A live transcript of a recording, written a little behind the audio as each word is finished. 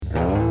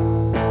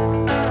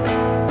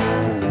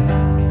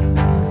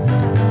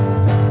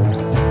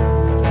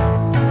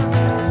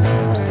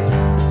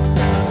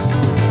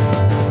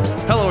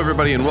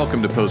everybody, and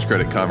welcome to Post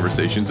Credit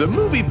Conversations, a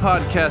movie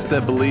podcast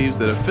that believes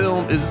that a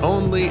film is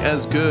only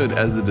as good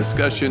as the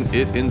discussion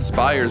it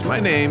inspires. My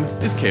name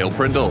is Cale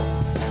Prindle.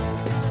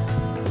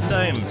 And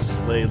I'm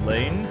Slade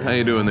Lane. How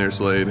you doing there,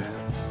 Slade?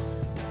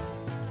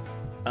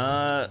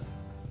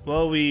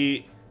 Well,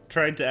 we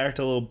tried to act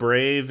a little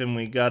brave, and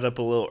we got up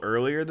a little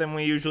earlier than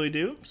we usually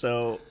do,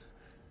 so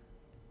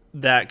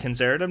that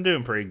considered, I'm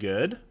doing pretty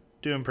good.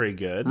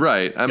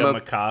 Right, I'm got my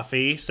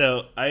coffee,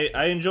 so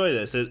I enjoy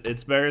this.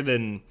 It's better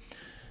than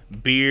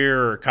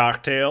beer or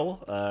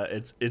cocktail.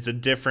 It's a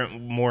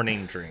different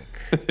morning drink,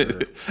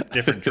 or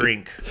different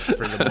drink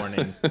for the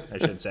morning, I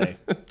should say.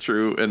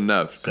 True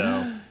enough.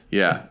 So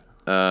yeah,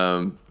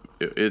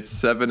 it's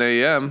 7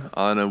 a.m.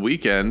 on a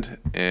weekend,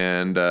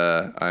 and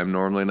I'm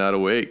normally not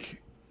awake,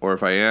 or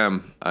if I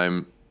am,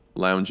 I'm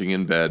lounging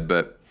in bed.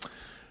 But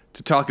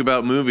to talk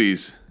about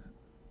movies,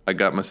 I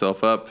got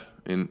myself up,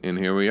 and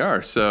here we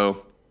are.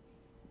 So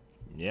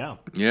yeah,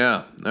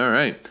 all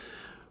right.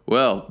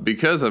 Well,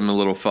 because I'm a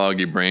little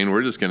foggy brain,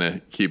 we're just going to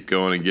keep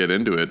going and get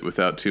into it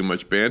without too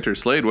much banter.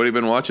 Slade, what have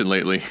you been watching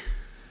lately?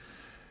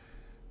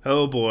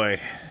 Oh boy.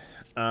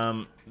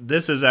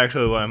 This is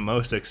actually what I'm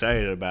most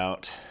excited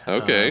about.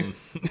 Okay.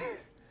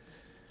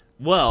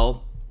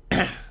 Well,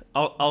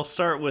 I'll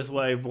start with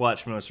what I've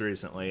watched most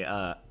recently.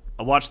 I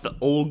watched The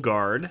Old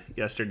Guard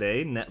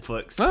yesterday,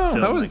 Netflix film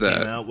how was that?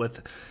 came out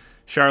with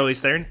Charlize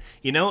Theron.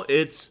 You know,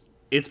 it's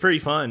pretty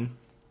fun.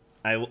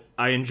 I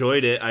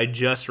enjoyed it. I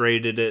just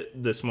rated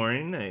it this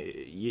morning.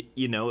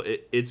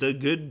 It's a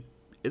good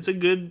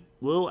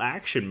little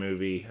action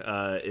movie.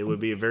 It would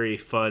be a very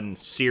fun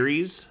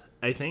series,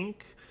 I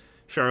think.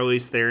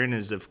 Charlize Theron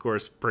is, of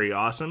course, pretty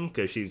awesome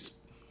because she's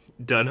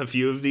done a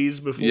few of these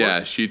before.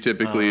 Yeah, she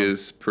typically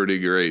is pretty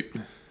great.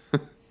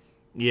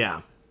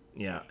 Yeah,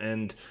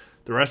 and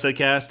the rest of the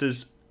cast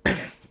is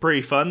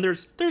pretty fun.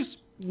 There's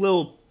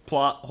little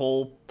plot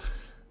hole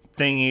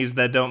thingies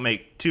that don't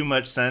make too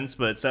much sense,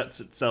 but it sets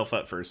itself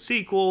up for a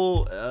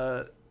sequel.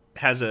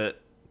 Has a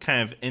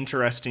kind of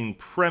interesting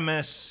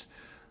premise.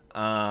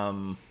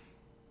 Yeah,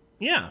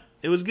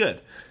 it was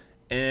good.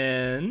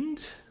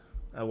 And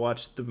I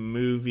watched the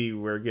movie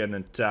we're going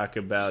to talk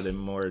about in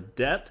more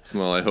depth.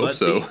 Well, I hope but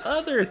so. The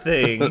other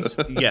things,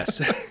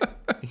 yes.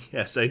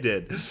 Yes, I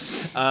did.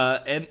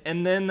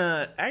 And then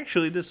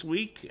actually this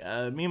week,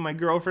 me and my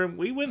girlfriend,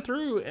 we went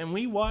through and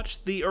we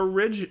watched the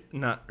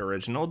original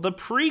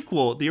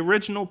prequel. The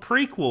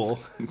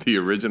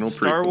original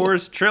Star prequel.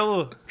 Wars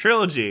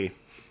trilogy.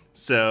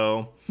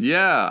 So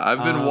yeah,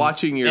 I've been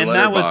watching your and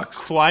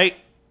letterbox.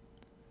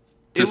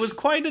 It was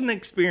quite an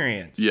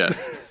experience.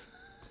 Yes.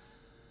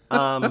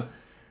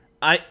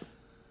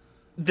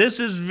 This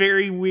is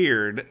very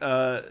weird.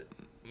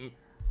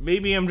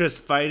 Maybe I'm just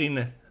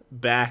fighting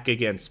back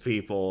against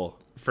people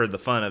for the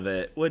fun of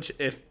it, which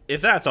if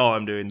that's all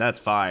I'm doing, that's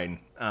fine.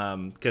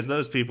 Because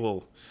those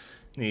people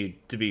need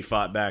to be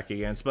fought back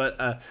against.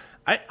 But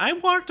I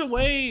walked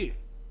away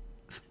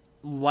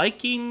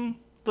liking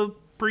the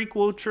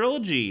prequel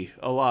trilogy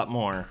a lot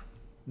more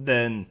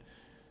than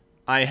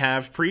I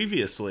have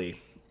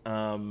previously.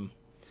 I'll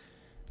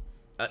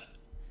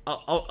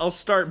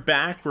start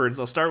backwards.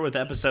 I'll start with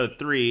episode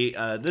 3.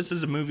 This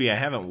is a movie I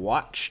haven't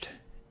watched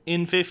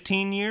in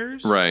 15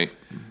 years. Right.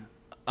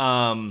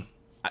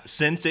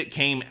 Since it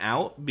came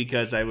out,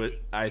 because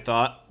I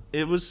thought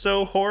it was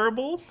so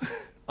horrible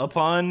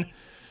upon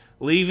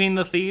leaving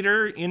the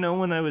theater,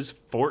 when I was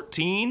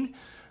 14.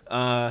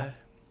 But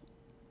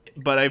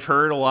I've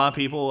heard a lot of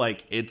people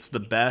like it's the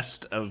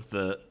best of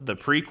the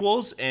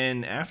prequels,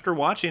 and after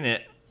watching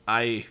it,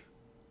 I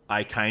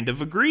kind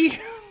of agree.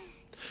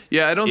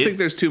 Yeah, I don't think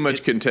there's too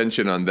much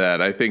contention on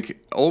that. I think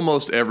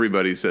almost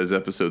everybody says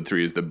episode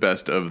 3 is the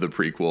best of the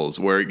prequels.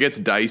 Where it gets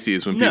dicey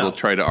is when people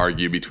try to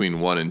argue between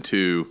 1 and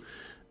 2.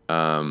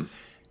 That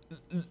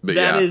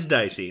is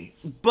dicey,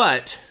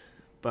 but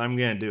I'm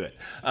gonna do it.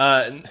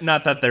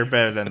 Not that they're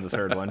better than the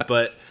third one,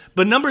 but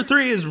number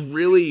 3 is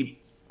really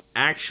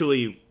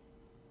actually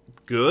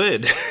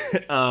good.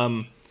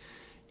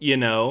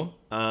 Yeah.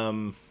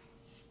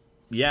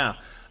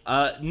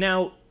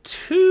 Now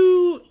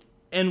 2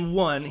 and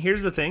 1.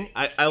 Here's the thing.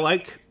 I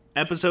like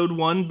episode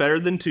 1 better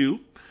than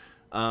 2.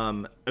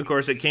 Of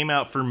course, it came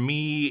out for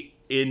me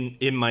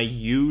in my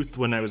youth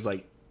when I was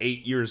like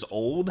 8 years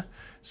old.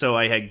 So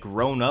I had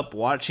grown up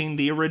watching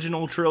the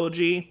original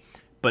trilogy,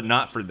 but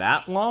not for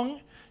that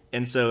long.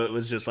 And so it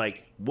was just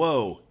like,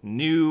 whoa,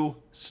 new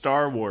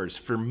Star Wars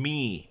for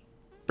me.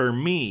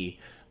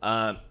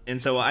 And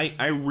so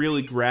I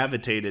really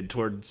gravitated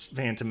towards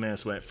Phantom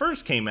Menace when it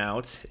first came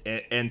out.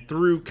 And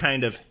through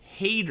kind of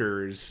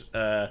haters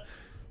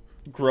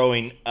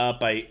growing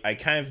up, I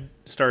kind of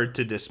started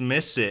to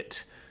dismiss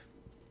it.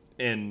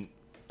 And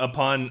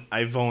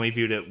I've only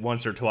viewed it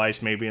once or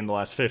twice, maybe in the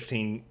last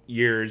 15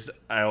 years,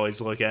 I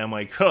always look at it, I'm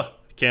like,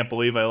 can't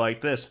believe I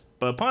like this.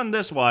 But upon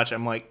this watch,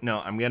 I'm like,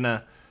 no, I'm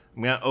gonna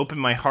open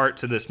my heart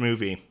to this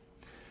movie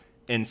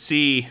and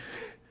see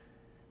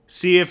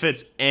if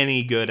it's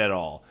any good at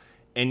all.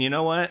 And you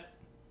know what?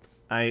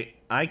 I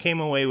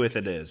came away with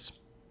it is.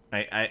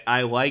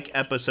 I like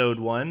episode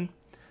 1.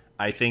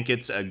 I think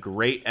it's a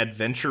great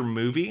adventure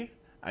movie.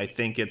 I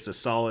think it's a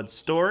solid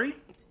story.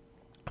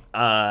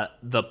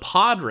 The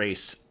pod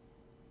race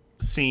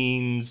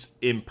scenes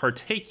in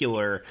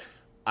particular,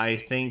 I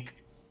think,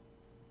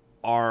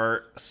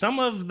 are some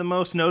of the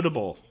most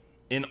notable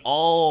in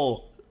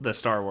all the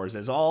Star Wars.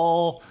 As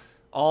all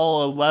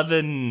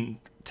 11,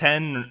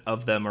 10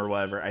 of them or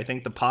whatever. I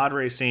think the pod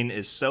race scene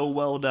is so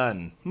well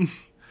done.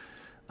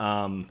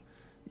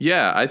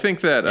 Yeah, I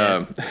think that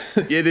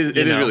it is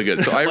really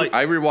good. So Like-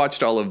 I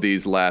rewatched all of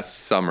these last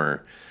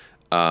summer.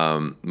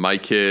 My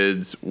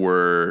kids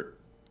were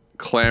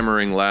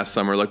clamoring last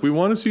summer, like, we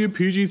want to see a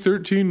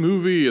PG-13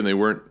 movie, and they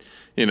weren't,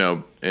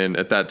 and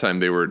at that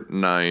time they were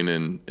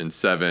 9 and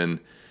 7,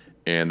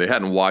 and they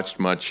hadn't watched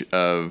much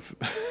of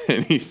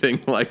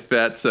anything like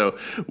that. So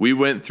we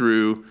went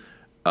through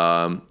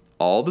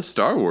all the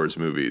Star Wars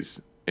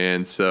movies.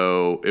 And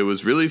so it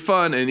was really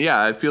fun. And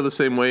yeah, I feel the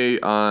same way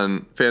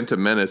on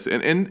Phantom Menace.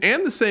 And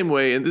the same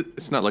way, and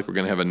it's not like we're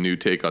going to have a new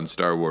take on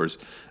Star Wars.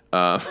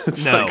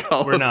 It's No, like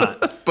all we're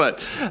not.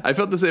 But I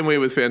felt the same way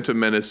with Phantom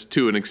Menace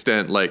to an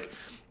extent. Like,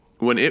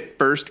 when it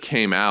first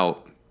came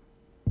out,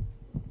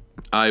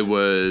 I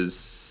was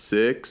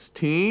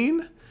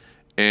 16.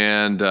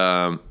 And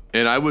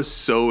I was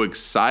so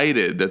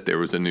excited that there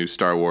was a new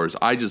Star Wars.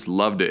 I just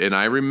loved it. And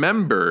I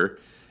remember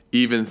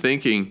even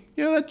thinking,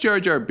 that Jar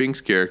Jar Binks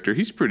character,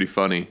 he's pretty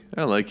funny.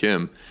 I like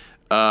him.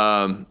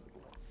 And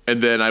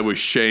then I was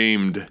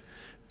shamed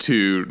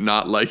to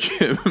not like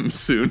him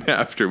soon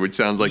after, which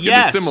sounds like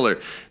Yes. it is similar.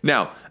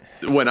 Now,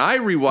 when I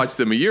rewatched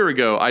them a year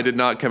ago, I did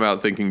not come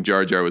out thinking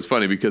Jar Jar was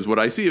funny, because what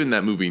I see in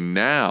that movie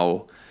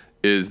now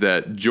is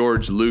that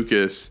George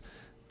Lucas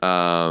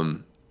has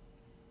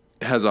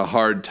a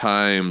hard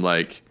time,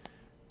 like,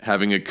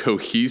 having a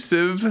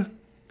cohesive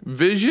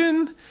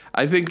vision.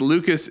 I think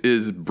Lucas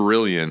is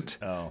brilliant,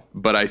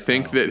 but I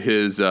think that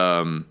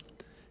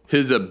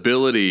his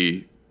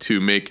ability to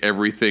make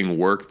everything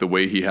work the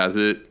way he has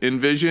it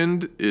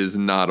envisioned is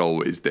not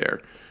always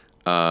there.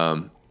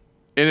 And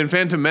in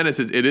Phantom Menace,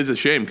 it is a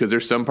shame, because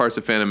there's some parts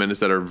of Phantom Menace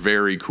that are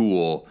very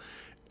cool,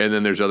 and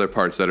then there's other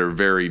parts that are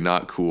very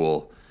not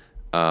cool.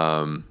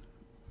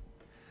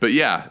 But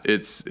yeah,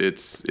 it's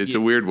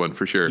a weird one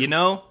for sure.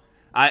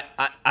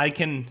 I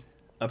can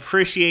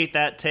appreciate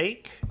that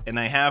take, and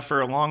I have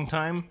for a long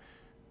time,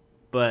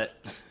 but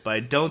I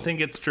don't think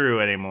it's true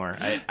anymore.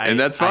 And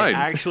that's fine.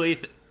 I actually,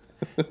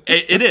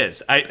 it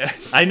is.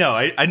 I know.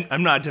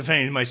 I'm not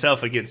defending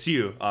myself against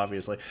you,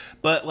 obviously,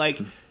 but like,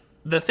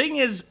 the thing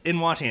is, in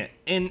watching it,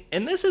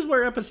 and this is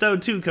where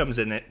episode 2 comes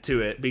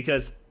to it,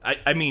 because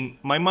I mean,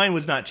 my mind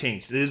was not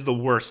changed. It is the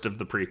worst of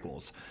the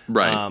prequels,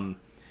 Right.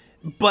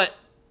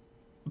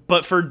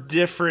 But for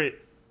different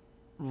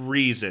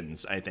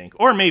reasons, I think,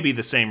 or maybe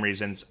the same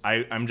reasons.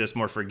 I'm just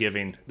more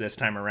forgiving this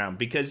time around,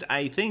 because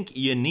I think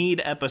you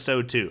need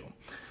episode 2.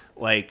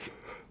 Like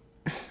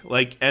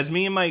as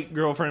me and my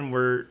girlfriend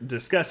were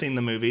discussing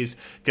the movies,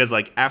 because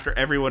like after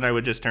everyone I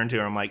would just turn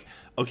to, I'm like,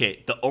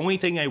 okay, the only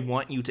thing I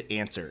want you to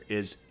answer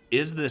is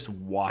this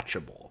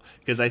watchable?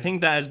 Because I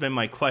think that has been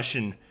my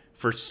question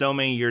for so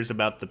many years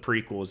about the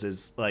prequels,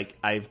 is like,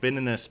 I've been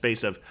in a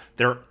space of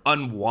they're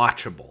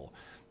unwatchable.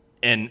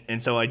 And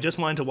so I just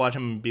wanted to watch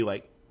them and be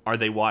like, are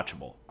they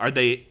watchable? Are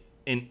they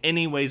in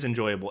any ways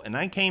enjoyable? And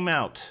I came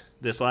out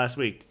this last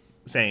week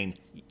saying,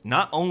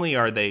 not only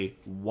are they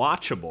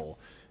watchable,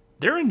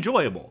 they're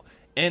enjoyable.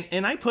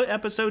 And I put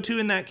episode 2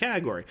 in that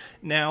category.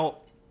 Now,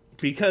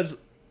 because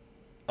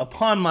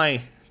upon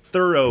my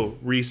thorough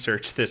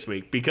research this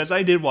week, because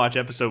I did watch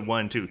episode 1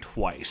 and 2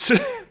 twice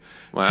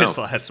Wow. this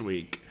last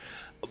week.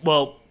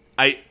 Well,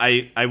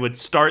 I would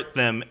start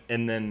them,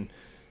 and then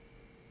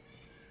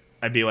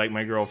I'd be like,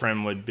 my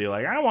girlfriend would be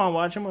like, I want to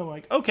watch them. I'm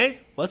like, okay,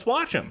 let's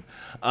watch them.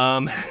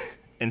 And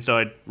so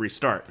I'd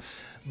restart.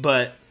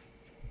 And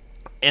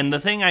the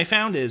thing I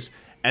found is,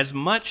 as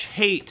much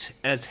hate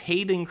as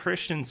Hayden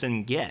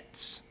Christensen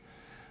gets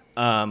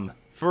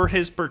for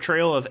his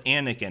portrayal of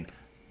Anakin,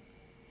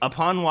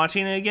 upon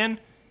watching it again,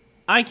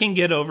 I can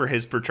get over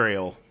his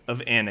portrayal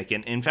of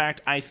Anakin. In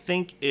fact, I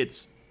think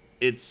it's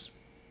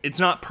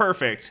not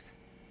perfect,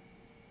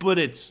 but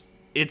it's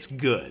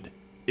good.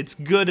 It's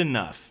good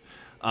enough.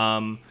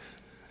 It's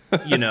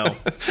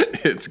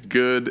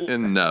good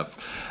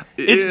enough.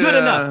 It's good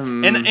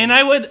enough. And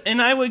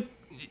I would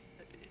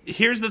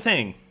here's the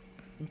thing,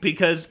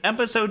 because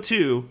episode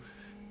 2,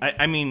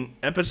 I mean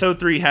episode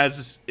 3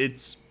 has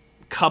its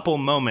couple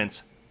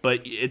moments, but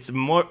it's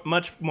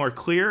much more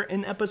clear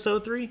in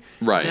episode 3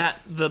 Right.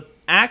 that the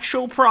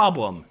actual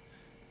problem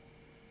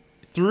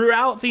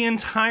throughout the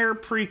entire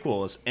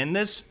prequels, and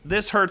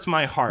this hurts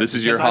my heart. This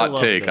is your because I hot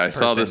love take. this I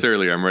saw this person.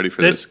 earlier. I'm ready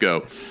for this.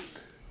 Go.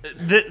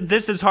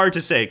 This is hard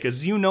to say,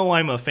 because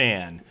I'm a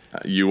fan.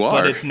 You are.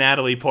 But it's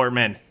Natalie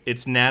Portman.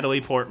 It's Natalie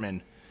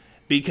Portman.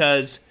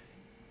 Because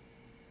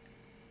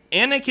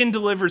Anakin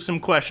delivers some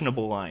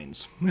questionable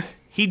lines.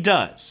 He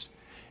does.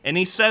 And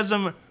he says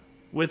them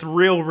with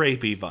real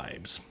rapey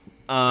vibes.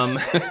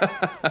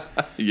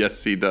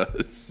 Yes, he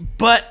does.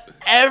 But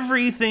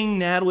everything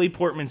Natalie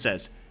Portman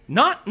says,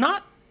 not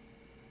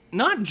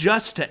not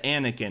just to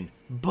Anakin,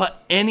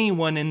 but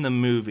anyone in the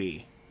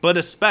movie, but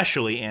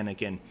especially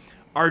Anakin,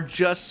 are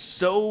just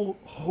so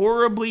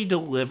horribly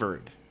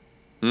delivered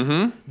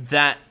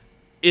that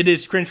it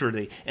is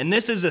cringeworthy. And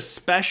this is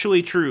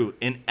especially true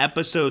in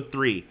episode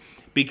 3,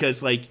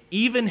 because like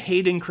even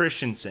Hayden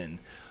Christensen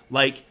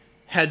like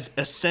has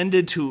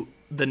ascended to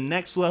the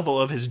next level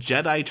of his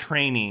Jedi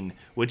training,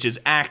 which is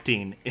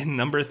acting in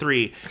number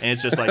 3, and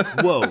it's just like,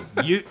 whoa,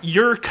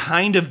 you're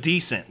kind of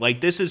decent.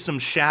 Like, this is some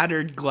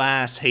shattered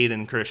glass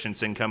Hayden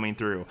Christensen coming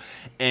through.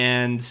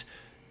 And,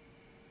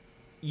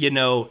 you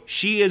know,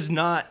 she is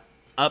not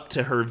up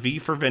to her V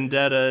for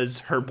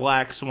Vendettas, her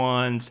Black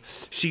Swans.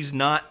 She's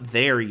not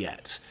there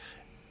yet.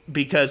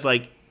 Because,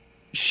 like,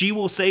 she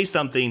will say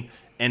something,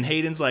 and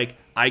Hayden's like,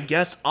 I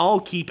guess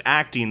I'll keep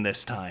acting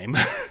this time.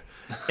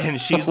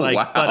 And she's like,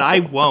 wow. But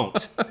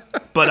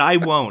I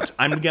won't.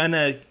 I'm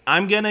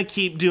gonna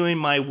keep doing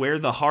my where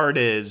the heart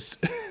is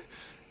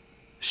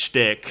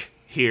shtick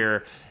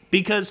here,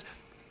 because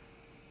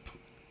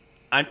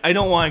I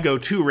don't want to go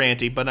too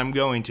ranty, but I'm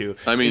going to.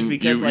 I mean,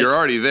 you're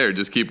already there.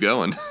 Just keep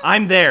going.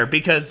 I'm there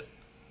because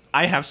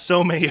I have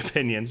so many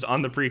opinions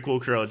on the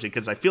prequel trilogy,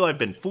 because I feel I've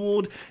been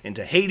fooled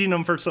into hating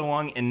them for so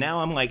long, and now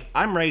I'm like,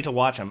 I'm ready to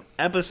watch them,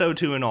 episode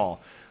 2 and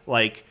all.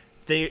 Like,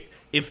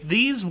 if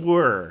these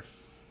were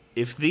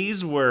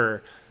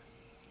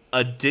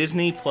a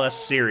Disney Plus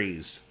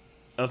series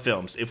of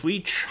films, if we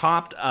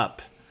chopped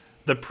up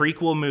the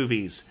prequel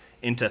movies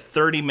into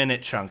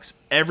 30-minute chunks,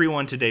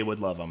 everyone today would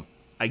love them.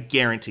 I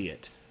guarantee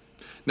it.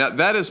 Now,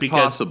 that is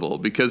possible,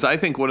 because I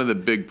think one of the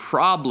big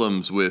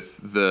problems with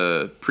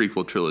the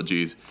prequel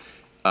trilogies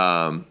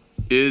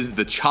is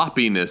the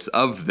choppiness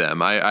of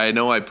them. I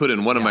know I put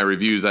in one of my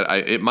reviews,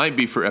 it might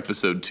be for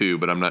episode 2,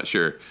 but I'm not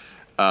sure.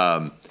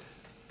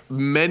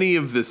 Many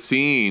of the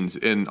scenes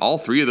in all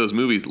 3 of those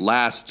movies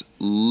last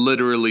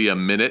literally a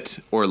minute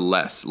or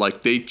less.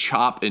 Like, they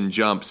chop and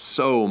jump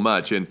so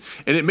much, and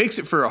it makes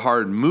it for a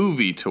hard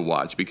movie to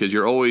watch, because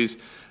you're always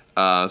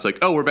it's like,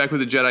 oh, we're back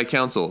with the Jedi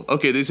Council.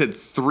 Okay, they said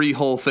 3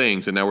 whole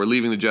things, and now we're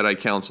leaving the Jedi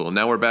Council, and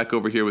now we're back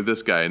over here with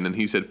this guy, and then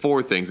he said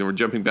 4 things, and we're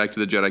jumping back to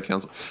the Jedi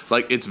Council.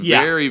 Like, it's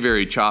very,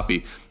 very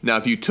choppy. Now,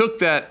 if you took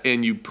that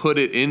and you put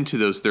it into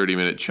those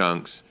 30-minute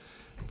chunks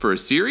for a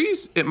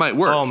series, it might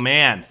work. Oh,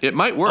 man. It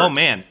might work. Oh,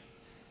 man.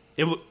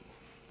 It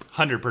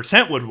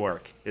 100% would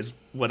work, is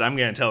what I'm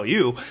going to tell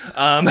you.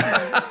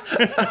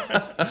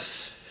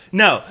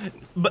 No,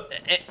 but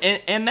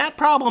and that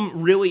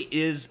problem really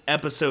is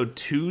episode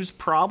 2's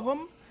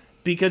problem,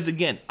 because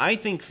again, I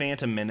think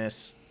Phantom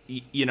Menace,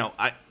 you know,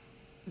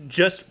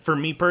 just for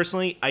me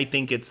personally, I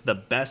think it's the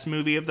best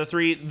movie of the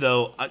 3.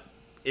 Though,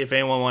 if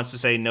anyone wants to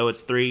say no,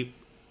 it's 3,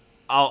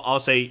 I'll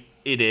say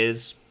it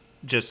is,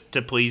 just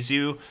to please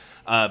you.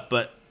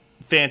 But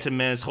Phantom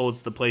Menace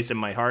holds the place in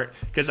my heart,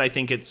 because I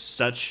think it's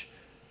such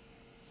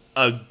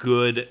a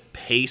good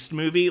paced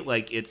movie.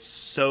 Like, it's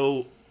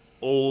so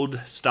old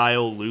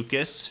style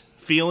Lucas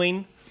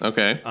feeling.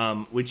 Okay.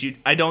 Which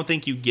I don't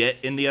think you get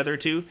in the other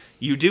 2.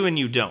 You do and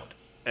you don't.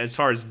 As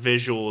far as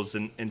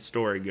visuals and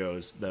story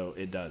goes, though,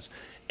 it does.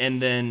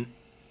 And then,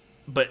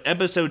 but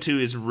episode 2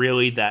 is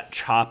really that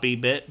choppy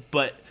bit.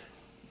 But,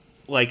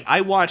 like, I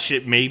watched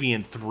it maybe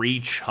in 3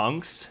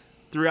 chunks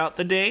throughout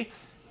the day,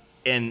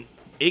 and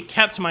it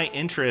kept my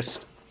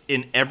interest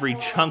in every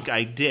chunk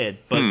I did.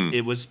 But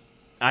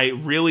I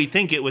really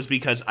think it was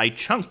because I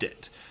chunked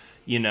it,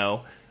 you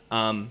know?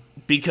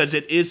 Because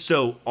it is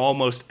so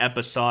almost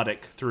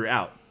episodic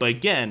throughout. But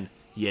again,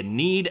 you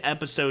need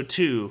episode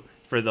 2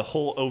 for the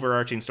whole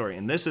overarching story.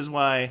 And this is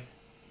why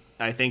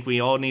I think we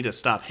all need to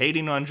stop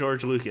hating on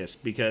George Lucas,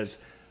 because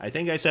I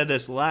think I said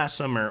this last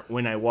summer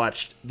when I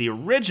watched the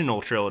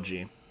original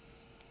trilogy,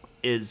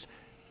 is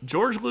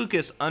George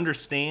Lucas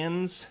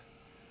understands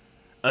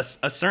a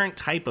certain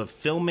type of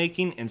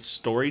filmmaking and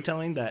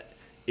storytelling that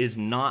is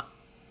not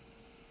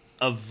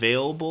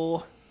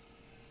available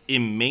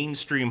in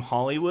mainstream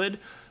Hollywood,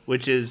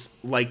 which is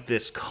like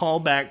this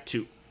callback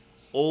to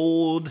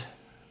old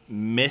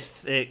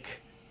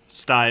mythic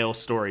style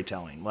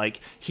storytelling.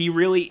 Like, he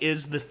really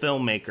is the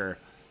filmmaker,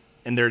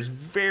 and there's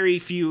very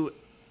few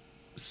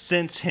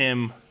since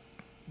him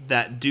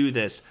that do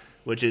this,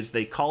 which is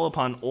they call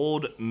upon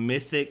old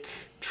mythic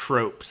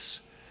tropes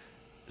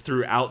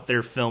throughout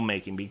their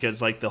filmmaking.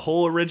 Because, like, the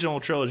whole original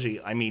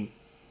trilogy, I mean,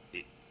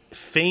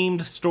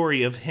 famed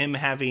story of him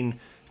having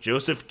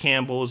Joseph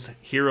Campbell's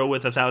Hero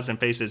with 1,000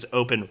 Faces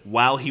open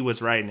while he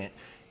was writing it,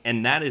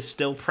 and that is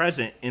still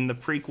present in the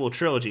prequel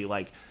trilogy.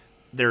 Like,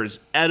 there's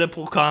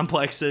Oedipal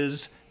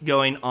complexes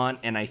going on,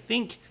 and I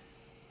think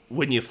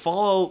when you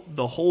follow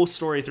the whole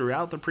story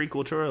throughout the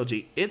prequel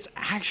trilogy, it's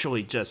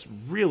actually just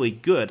really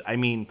good. I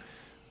mean,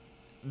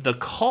 the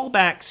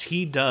callbacks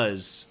he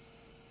does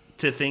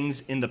to things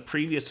in the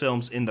previous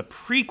films in the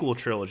prequel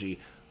trilogy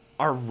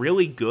are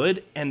really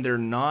good, and they're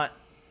not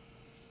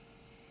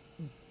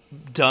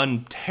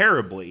done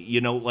terribly,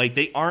 you know, like,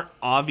 they aren't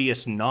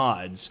obvious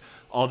nods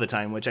all the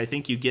time, which I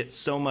think you get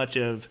so much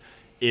of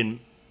in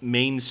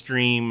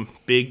mainstream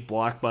big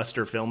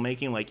blockbuster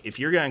filmmaking. Like, if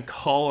you're going to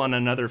call on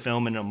another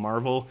film in a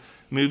Marvel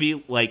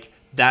movie, like,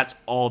 that's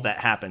all that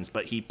happens.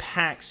 But he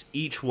packs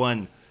each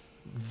one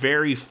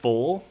very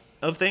full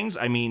of things.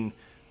 I mean,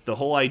 the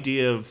whole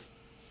idea of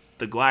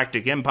the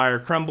Galactic Empire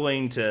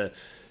crumbling to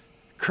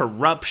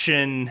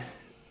corruption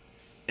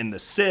and the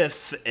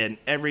Sith and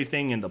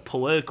everything and the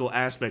political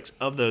aspects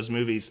of those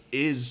movies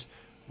is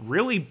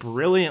really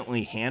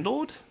brilliantly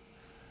handled,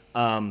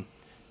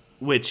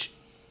 which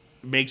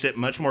makes it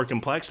much more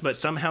complex, but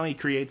somehow he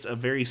creates a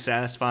very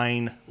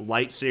satisfying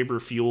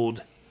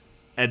lightsaber-fueled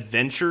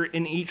adventure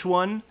in each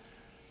one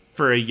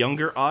for a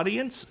younger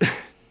audience,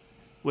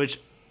 which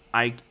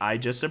I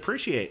just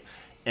appreciate.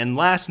 And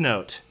last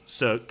note,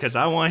 so because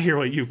I want to hear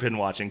what you've been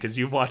watching, because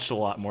you've watched a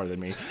lot more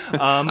than me.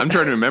 I'm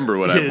trying to remember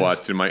what I've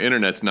watched, and my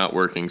internet's not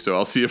working, so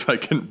I'll see if I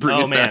can bring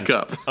it back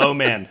up. Oh,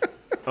 man.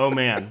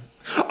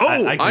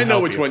 I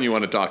know which one you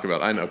want to talk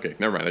about. I know. Okay,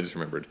 never mind. I just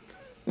remembered.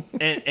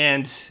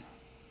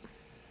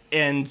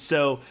 And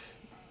so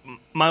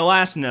my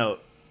last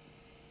note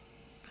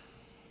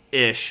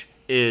ish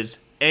is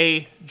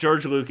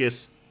George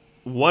Lucas,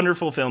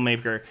 wonderful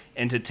filmmaker,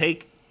 and to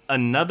take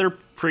another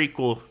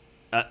prequel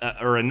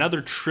or another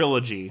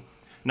trilogy,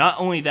 not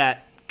only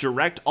that,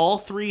 direct all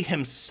three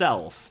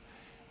himself,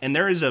 and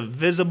there is a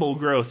visible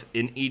growth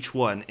in each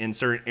one in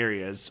certain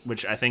areas,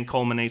 which I think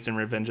culminates in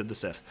Revenge of the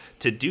Sith.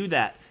 To do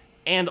that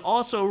and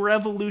also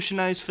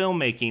revolutionize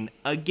filmmaking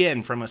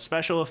again from a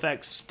special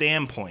effects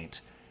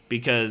standpoint,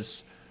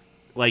 because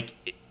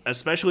like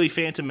especially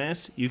Phantom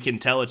Menace, you can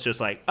tell it's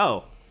just like,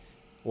 oh,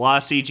 a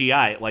lot of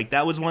CGI. Like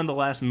that was one of the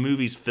last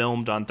movies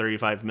filmed on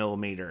 35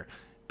 millimeter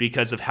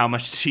because of how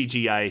much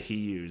CGI he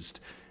used,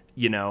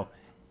 you know,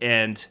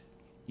 and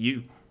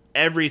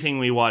everything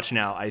we watch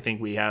now, I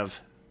think we have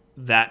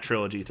that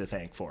trilogy to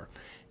thank for.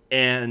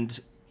 And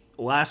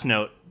last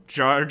note,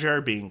 Jar Jar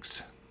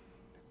Binks.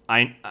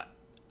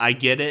 I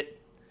get it.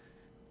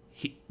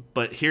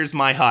 But here's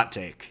my hot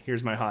take.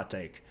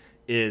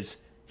 Is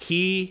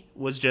he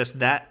was just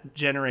that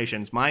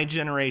generation's, my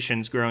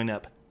generation's growing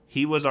up.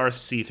 He was our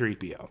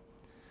C-3PO.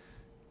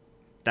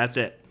 That's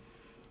it.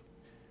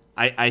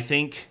 I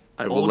think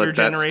I will older let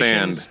that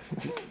generations,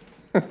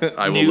 stand.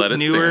 I will let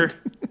it stand.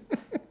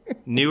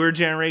 Newer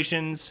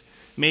generations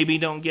maybe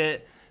don't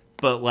get,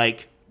 but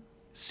like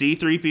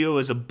C-3PO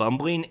is a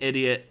bumbling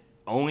idiot,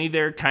 only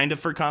there kind of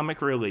for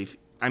comic relief.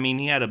 I mean,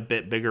 he had a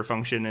bit bigger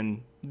function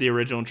in the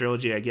original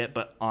trilogy, I get,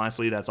 but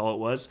honestly, that's all it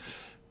was.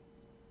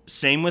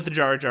 Same with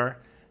Jar Jar.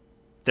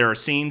 There are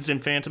scenes in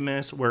Phantom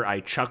Menace where I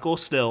chuckle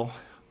still.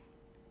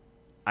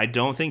 I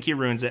don't think he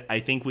ruins it. I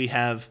think we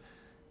have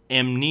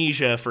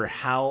amnesia for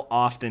how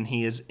often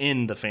he is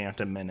in the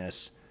Phantom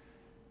Menace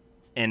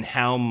and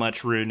how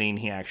much ruining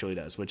he actually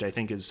does, which I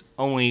think is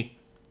only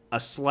a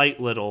slight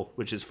little,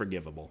 which is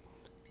forgivable.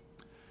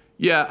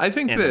 Yeah, I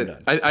think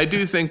that I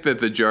do think that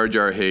the Jar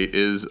Jar hate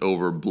is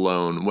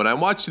overblown. When I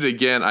watched it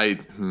again,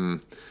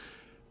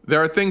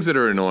 there are things that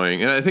are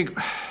annoying, and I think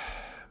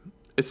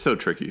it's so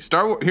tricky.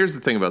 Star Wars. Here's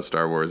the thing about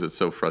Star Wars that's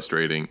so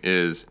frustrating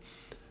is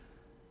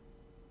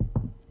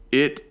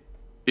it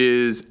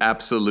is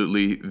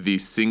absolutely the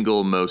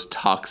single most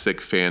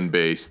toxic fan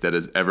base that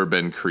has ever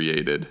been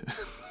created.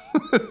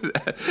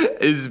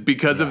 Is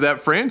because of that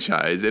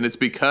franchise, and it's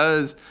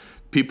because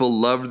people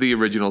loved the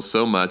original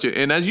so much.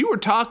 And as you were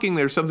talking,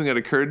 there's something that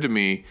occurred to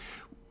me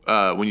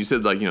when you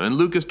said, like, you know, and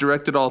Lucas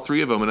directed all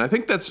three of them. And I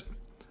think that's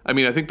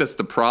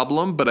the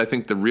problem. But I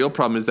think the real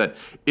problem is that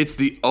it's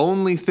the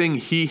only thing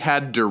he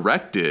had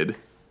directed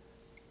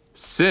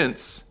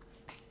since,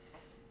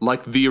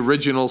 like, the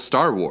original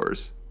Star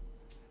Wars.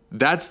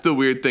 That's the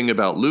weird thing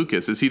about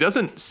Lucas, is he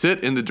doesn't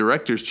sit in the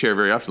director's chair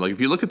very often. Like, if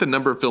you look at the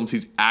number of films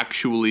he's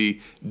actually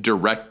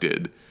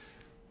directed,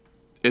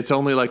 it's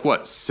only like,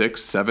 what,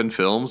 6-7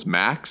 films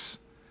max?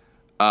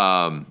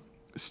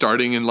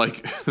 Starting in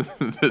like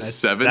the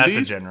 70s. That's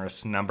a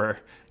generous number.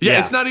 Yeah,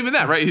 it's not even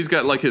that, right? He's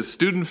got like his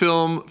student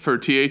film for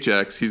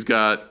THX. He's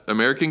got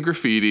American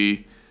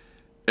Graffiti,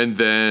 and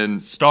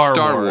then Star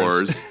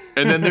Wars.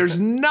 And then there's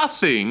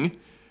nothing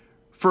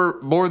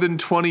for more than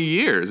 20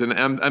 years. And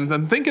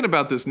I'm thinking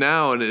about this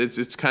now, and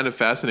it's kind of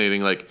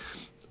fascinating. Like,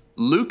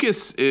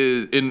 Lucas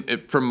is,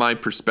 from my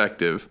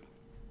perspective,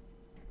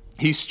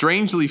 he's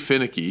strangely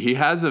finicky.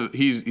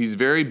 He's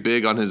very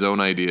big on his own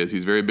ideas.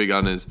 He's very big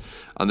on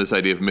this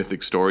idea of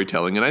mythic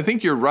storytelling. And I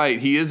think you're right.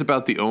 He is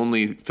about the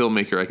only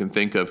filmmaker I can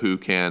think of who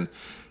can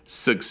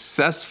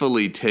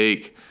successfully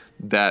take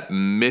that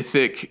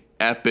mythic,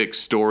 epic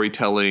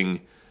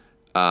storytelling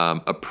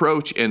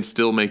approach and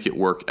still make it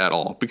work at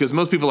all. Because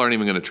most people aren't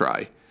even going to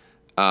try.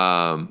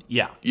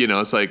 You know,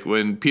 it's like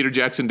when Peter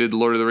Jackson did the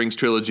Lord of the Rings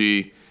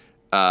trilogy,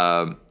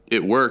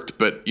 it worked,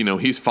 but, you know,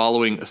 he's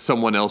following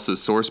someone else's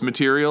source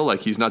material.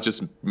 Like, he's not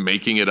just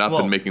making it up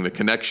and making the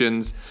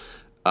connections.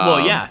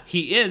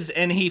 He is,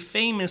 and he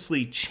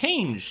famously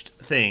changed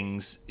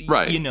things,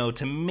 you know,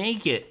 to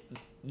make it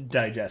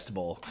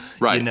digestible,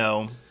 right? You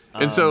know,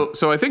 and so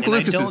I think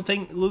Lucas. I don't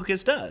think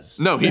Lucas does.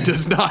 No, he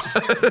does not.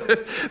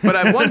 But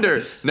I'm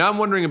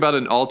wondering about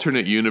an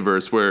alternate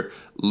universe where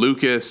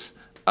Lucas,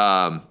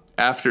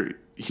 after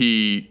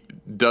he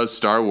does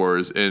Star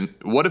Wars, and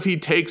what if he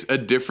takes a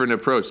different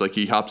approach? Like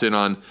he hops in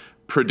on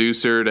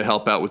producer to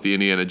help out with the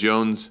Indiana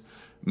Jones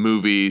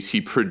movies.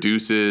 He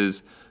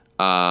produces,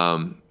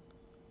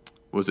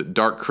 was it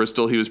Dark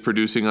Crystal he was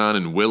producing on,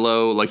 and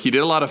Willow? Like he did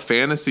a lot of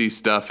fantasy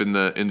stuff in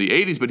the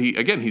 80s, but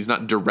he's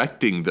not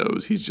directing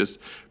those. He's just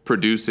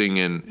producing,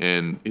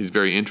 and he's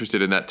very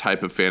interested in that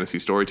type of fantasy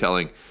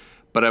storytelling.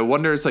 But I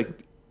wonder, it's like,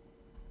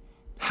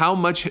 how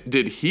much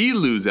did he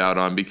lose out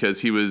on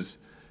because he was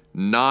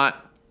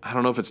not, I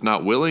don't know if it's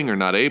not willing or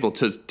not able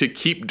to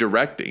keep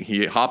directing.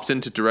 He hops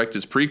in to direct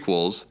his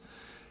prequels,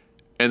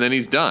 and then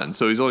he's done.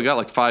 So he's only got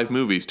like 5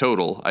 movies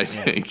total, I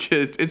think.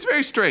 It's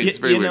very strange. It's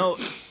very weird.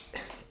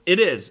 It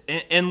is.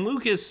 And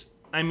Lucas,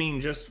 I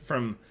mean, just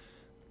from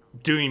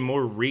doing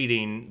more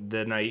reading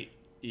than I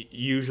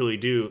usually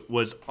do,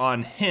 was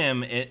on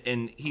him.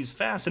 And he's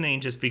fascinating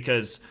just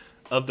because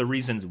of the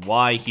reasons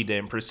why he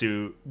didn't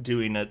pursue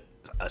doing a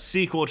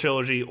sequel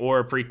trilogy or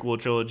a prequel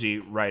trilogy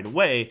right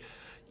away.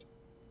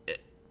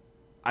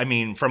 I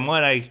mean, from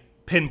what I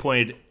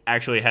pinpointed,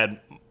 actually had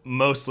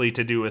mostly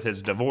to do with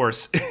his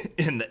divorce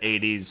in the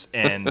 80s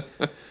and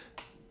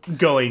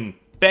going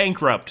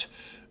bankrupt.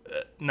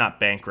 Not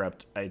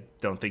bankrupt, I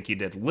don't think he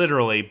did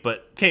literally,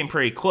 but came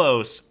pretty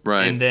close.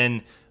 Right. And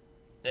then,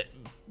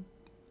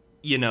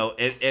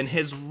 and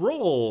his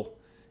role,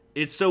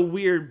 it's so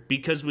weird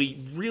because we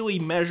really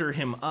measure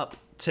him up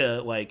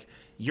to, like,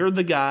 you're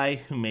the guy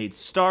who made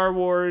Star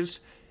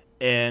Wars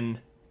and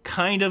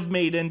kind of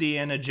made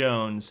Indiana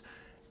Jones,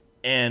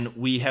 and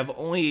we have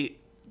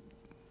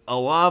a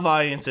lot of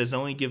audiences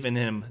only given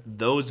him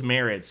those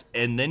merits.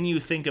 And then you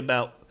think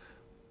about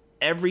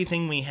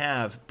everything we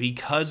have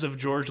because of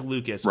George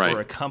Lucas, right, for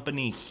a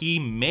company he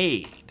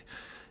made,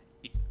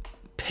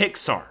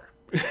 Pixar.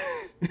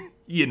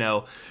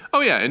 Oh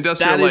yeah,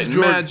 Industrial Light and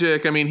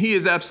Magic. I mean, he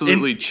has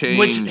absolutely changed,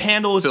 which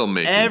handles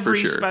filmmaking,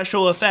 every for sure.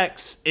 Special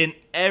effects in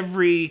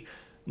every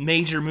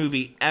major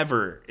movie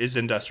ever is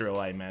Industrial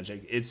Light and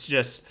Magic. It's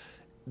just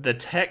the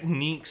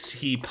techniques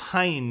he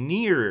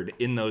pioneered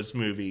in those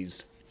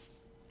movies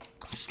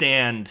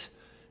stand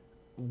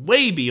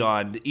way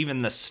beyond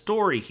even the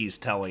story he's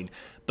telling.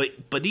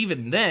 But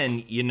even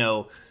then,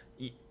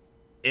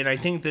 and I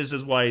think this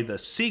is why the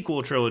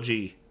sequel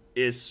trilogy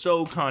is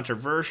so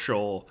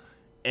controversial,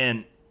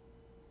 and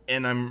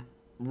I'm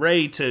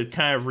ready to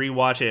kind of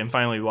rewatch it and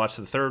finally watch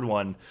the third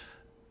one,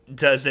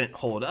 doesn't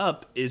hold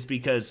up, is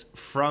because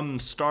from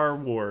Star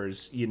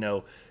Wars,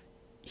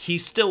 he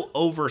still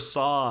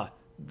oversaw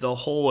the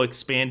whole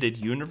expanded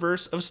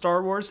universe of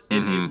Star Wars,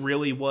 and it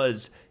really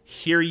was,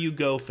 here you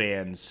go,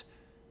 fans,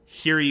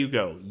 here you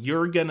go.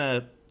 You're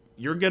gonna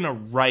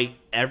write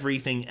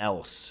everything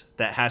else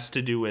that has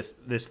to do with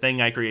this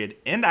thing I created.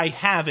 And I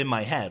have in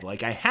my head.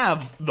 Like, I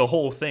have the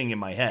whole thing in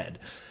my head.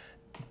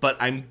 But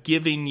I'm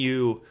giving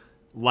you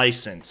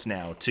license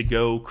now to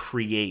go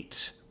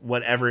create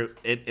whatever.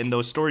 And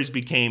those stories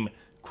became,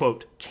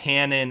 quote,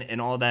 canon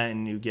and all that.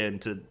 And you get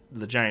into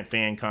the giant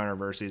fan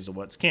controversies of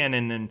what's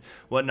canon and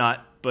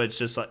whatnot. But it's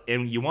just like,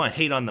 and you want to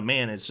hate on the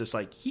man. It's just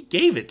like, he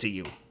gave it to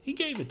you. He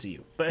gave it to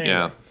you. But anyway.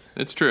 Yeah,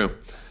 it's true.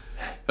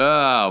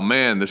 Oh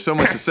man, there's so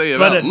much to say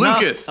about but enough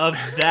Lucas. Of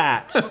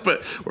that.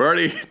 But we're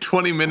already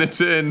 20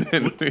 minutes in,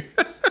 and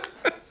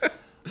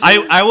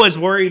I was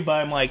worried, but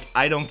I'm like,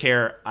 I don't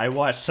care. I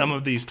watched some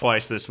of these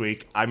twice this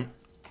week. I'm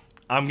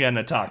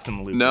gonna talk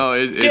some Lucas.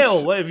 No,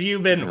 Gil, what have you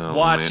been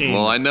watching? Man.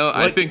 Well, I know.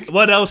 I think.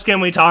 What else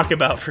can we talk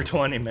about for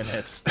 20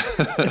 minutes?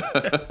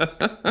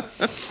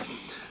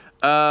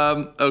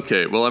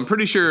 Okay. Well, I'm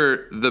pretty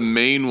sure the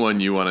main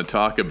one you want to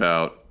talk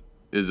about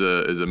is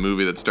a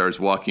movie that stars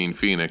Joaquin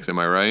Phoenix. Am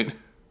I right?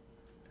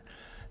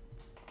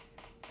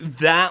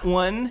 That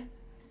one,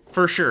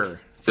 for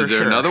sure. Is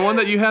there another one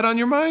that you had on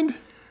your mind?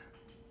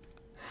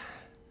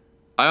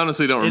 I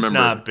honestly don't remember. It's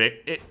not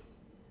big.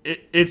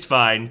 It's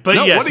fine. But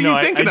no, yes, what are you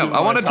thinking of?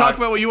 I want to talk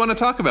about what you want to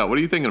talk about. What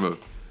are you thinking about?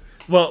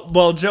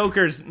 Well,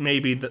 Joker's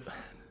maybe the.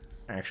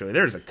 Actually,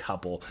 there's a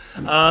couple.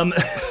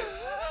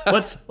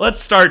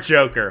 Let's start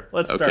Joker.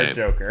 Start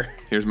Joker.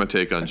 Here's my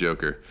take on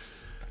Joker.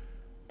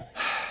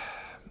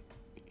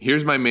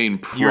 Here's my main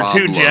problem. You're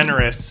too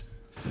generous.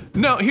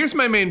 No, here's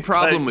my main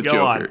problem with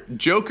Joker. On.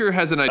 Joker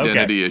has an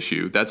identity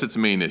issue. That's its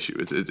main issue.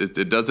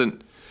 It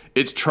doesn't.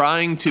 It's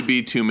trying to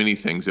be too many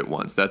things at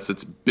once. That's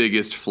its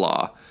biggest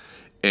flaw.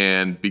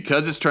 And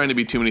because it's trying to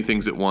be too many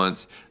things at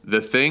once,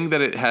 the thing that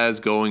it has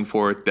going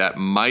for it that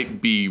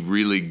might be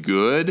really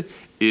good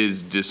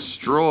is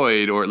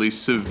destroyed, or at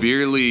least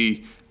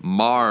severely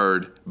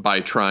marred, by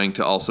trying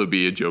to also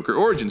be a Joker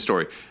origin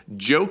story.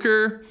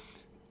 Joker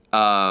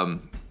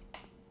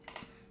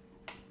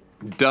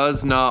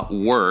does not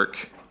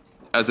work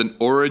as an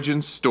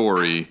origin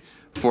story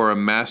for a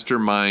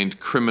mastermind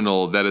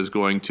criminal that is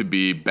going to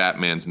be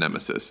Batman's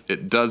nemesis.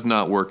 It does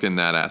not work in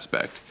that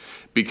aspect,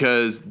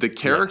 because the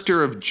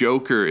character of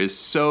Joker is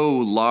so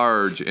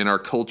large in our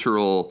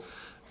cultural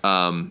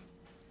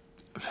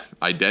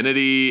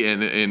identity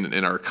and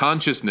in our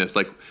consciousness.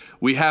 Like,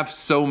 we have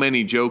so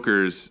many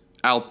Jokers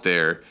out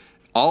there.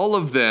 All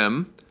of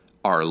them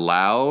are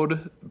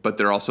loud, but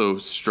they're also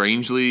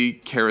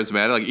strangely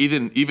charismatic. Like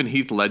even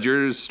Heath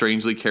Ledger is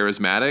strangely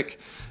charismatic,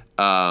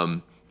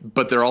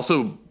 but they're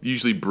also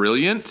usually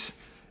brilliant.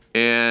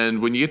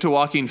 And when you get to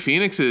Joaquin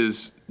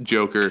Phoenix's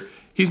Joker,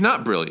 he's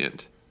not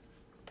brilliant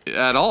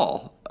at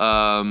all.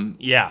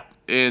 Yeah.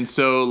 And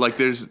so, like,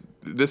 there's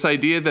this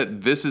idea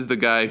that this is the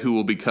guy who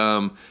will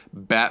become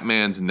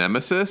Batman's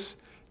nemesis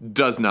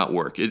does not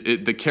work.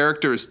 The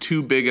character is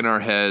too big in our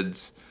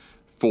heads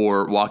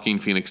for Joaquin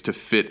Phoenix to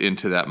fit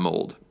into that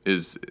mold.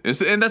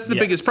 And that's the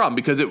biggest problem,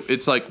 because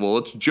it's like, well,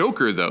 it's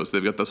Joker, though. So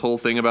they've got this whole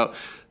thing about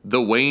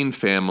the Wayne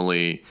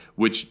family,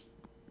 which,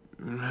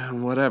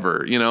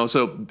 whatever,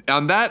 So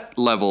on that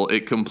level,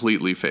 it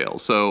completely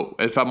fails. So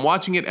if I'm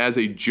watching it as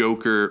a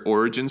Joker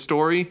origin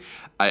story,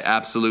 I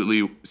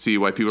absolutely see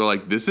why people are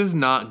like, this is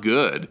not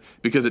good,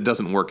 because it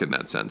doesn't work in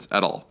that sense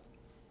at all.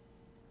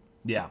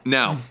 Yeah.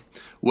 Now,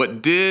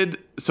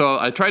 so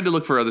I tried to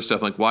look for other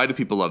stuff, like, why do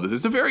people love this?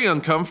 It's a very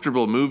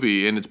uncomfortable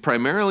movie, and it's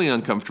primarily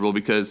uncomfortable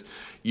because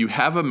you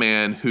have a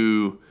man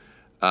who,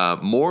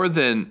 more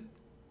than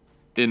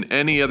in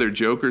any other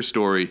Joker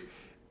story,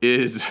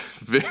 is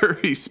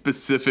very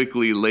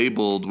specifically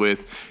labeled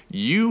with,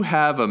 you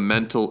have a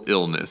mental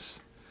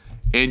illness,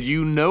 and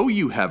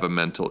you have a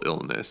mental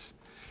illness.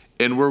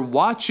 And we're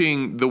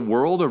watching the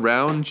world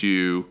around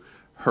you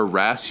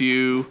harass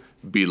you,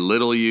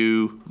 belittle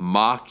you,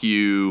 mock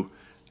you,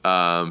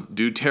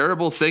 do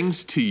terrible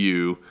things to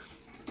you.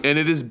 And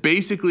it is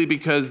basically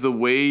because the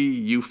way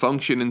you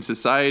function in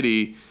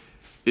society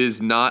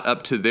is not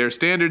up to their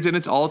standards, and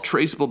it's all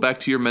traceable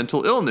back to your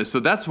mental illness. So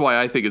that's why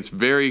I think it's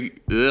very,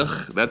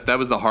 that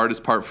was the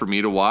hardest part for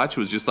me to watch,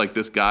 was just like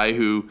this guy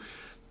who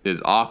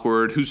is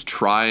awkward, who's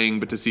trying,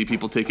 but to see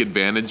people take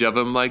advantage of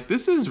him, like,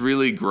 this is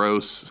really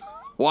gross.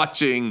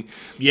 Watching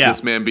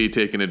this man be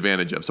taken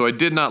advantage of. So I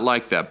did not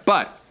like that.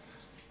 But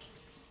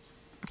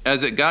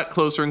as it got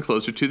closer and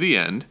closer to the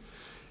end,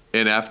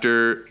 and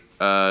after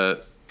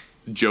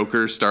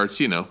Joker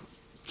starts,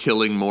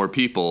 killing more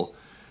people,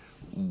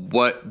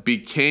 what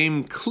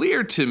became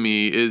clear to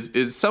me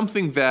is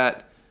something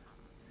that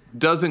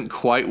doesn't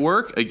quite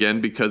work,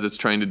 again, because it's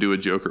trying to do a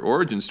Joker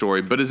origin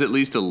story, but is at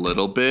least a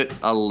little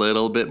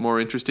bit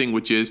more interesting,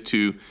 which is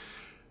to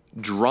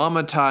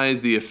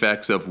dramatize the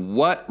effects of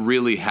what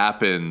really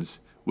happens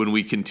when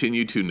we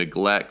continue to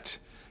neglect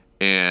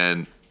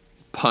and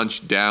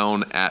punch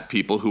down at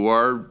people who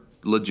are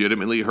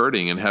legitimately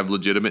hurting and have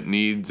legitimate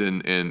needs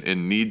and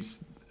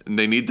needs, and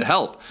they need the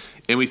help.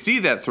 And we see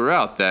that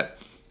throughout, that,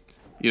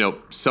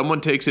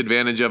 someone takes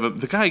advantage of him.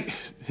 The guy,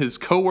 his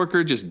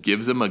coworker, just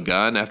gives him a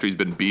gun after he's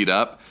been beat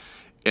up,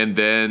 and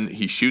then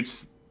he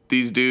shoots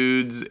these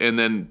dudes, and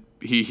then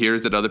he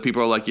hears that other people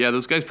are like, yeah,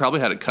 those guys probably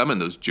had it coming,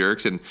 those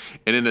jerks. And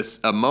in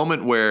a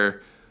moment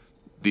where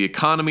the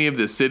economy of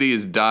the city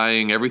is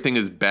dying, everything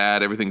is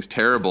bad, everything's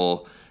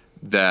terrible,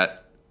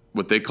 that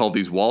what they call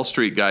these Wall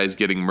Street guys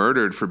getting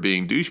murdered for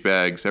being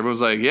douchebags, everyone's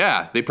like,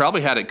 yeah, they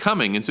probably had it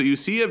coming. And so you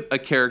see a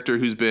character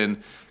who's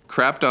been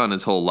crapped on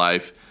his whole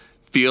life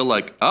feel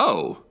like,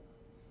 oh,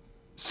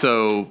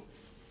 so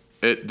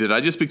did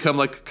I just become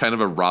like kind of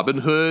a Robin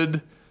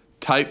Hood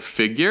type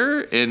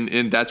figure?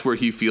 And that's where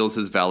he feels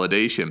his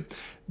validation.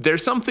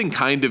 There's something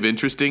kind of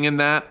interesting in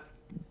that,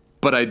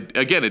 but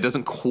again, it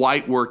doesn't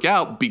quite work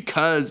out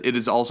because it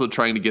is also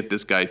trying to get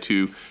this guy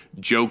to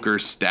Joker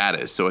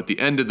status. So at the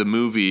end of the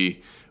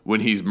movie, when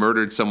he's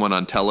murdered someone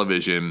on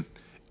television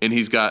and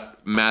he's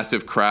got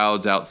massive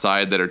crowds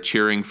outside that are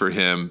cheering for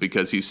him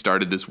because he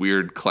started this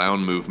weird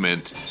clown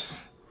movement,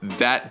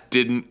 that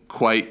didn't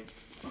quite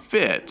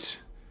fit.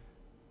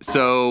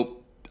 So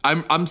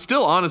I'm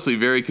still honestly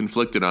very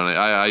conflicted on it.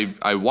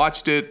 I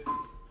watched it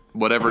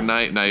whatever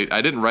night, and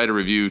I didn't write a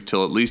review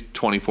till at least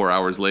 24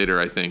 hours later,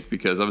 I think,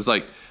 because I was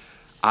like,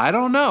 I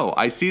don't know.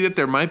 I see that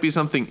there might be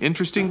something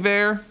interesting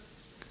there,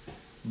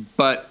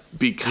 but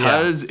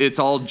because it's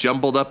all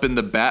jumbled up in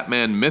the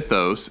Batman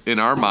mythos in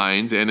our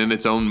minds and in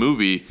its own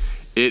movie,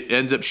 it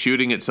ends up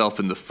shooting itself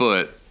in the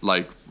foot,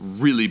 like,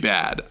 really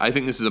bad. I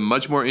think this is a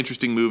much more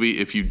interesting movie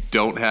if you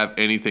don't have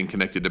anything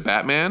connected to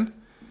Batman.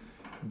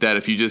 That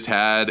if you just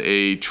had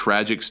a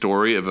tragic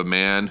story of a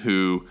man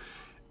who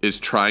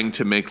is trying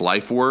to make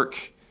life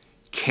work,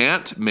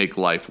 can't make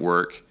life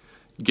work,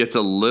 gets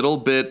a little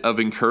bit of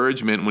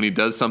encouragement when he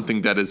does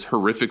something that is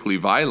horrifically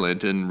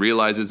violent and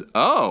realizes,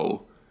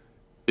 oh,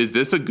 is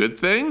this a good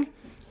thing?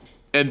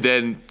 And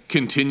then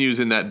continues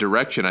in that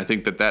direction. I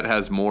think that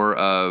has more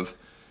of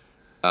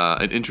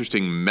an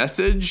interesting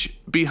message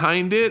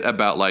behind it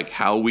about like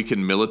how we can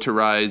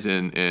militarize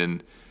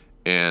and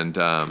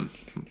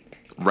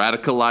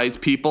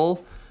radicalize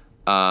people.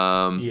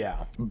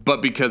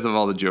 But because of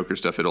all the Joker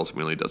stuff, it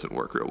ultimately doesn't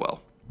work real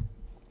well.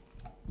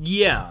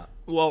 Yeah.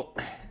 Well,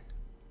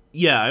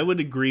 yeah, I would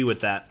agree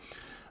with that.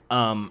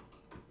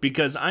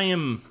 Because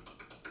I'm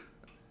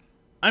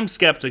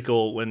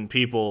skeptical when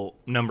people,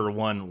 number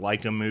one,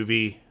 like a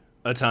movie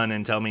a ton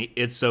and tell me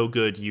it's so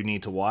good you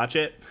need to watch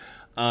it.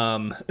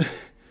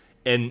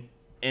 And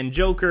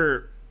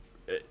Joker,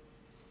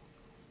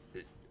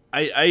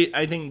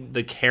 I think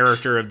the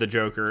character of the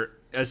Joker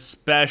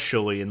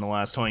especially in the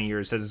last 20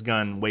 years, has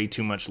gotten way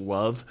too much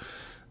love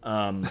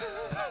from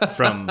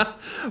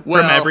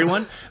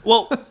everyone.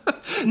 Well,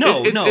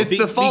 it's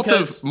the fault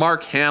because of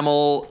Mark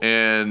Hamill,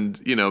 and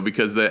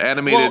because the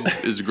animated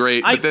is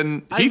great, but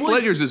then Heath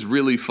Ledger's is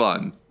really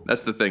fun.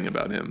 That's the thing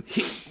about him.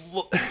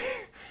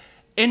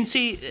 And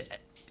see,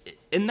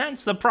 and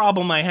that's the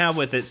problem I have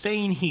with it,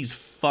 saying he's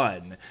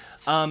fun.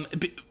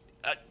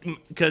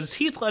 Because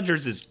Heath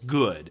Ledger's is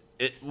good.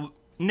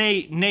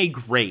 Nay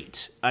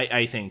great,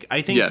 I think.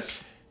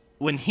 Yes.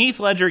 When Heath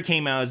Ledger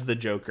came out as the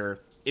Joker,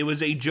 it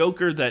was a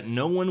Joker that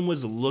no one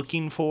was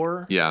looking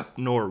for,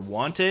 nor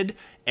wanted,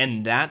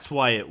 and that's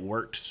why it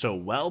worked so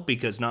well,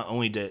 because not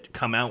only did it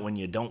come out when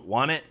you don't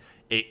want it,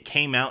 it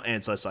came out and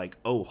it's just like,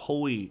 oh,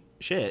 holy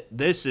shit,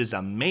 this is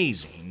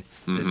amazing.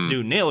 Mm-hmm. This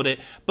dude nailed it.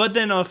 But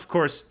then, of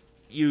course,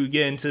 you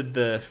get into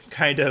the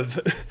kind of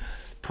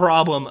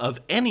problem of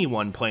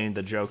anyone playing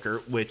the Joker,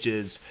 which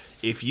is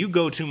if you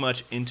go too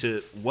much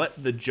into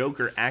what the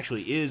Joker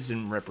actually is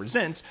and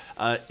represents,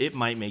 it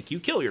might make you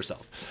kill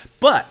yourself.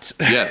 But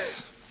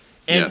yes.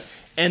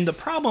 And the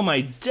problem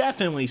I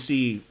definitely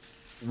see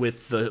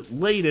with the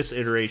latest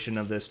iteration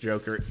of this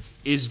Joker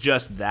is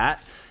just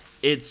that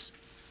it's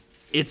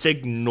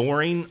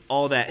ignoring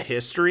all that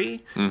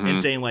history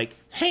and saying like,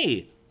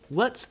 hey,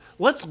 let's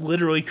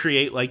literally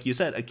create, like you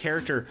said, a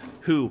character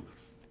who,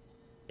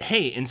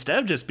 hey, instead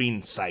of just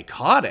being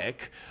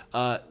psychotic,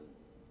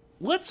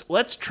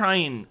 let's try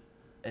and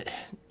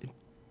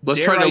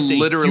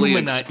literally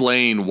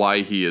explain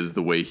why he is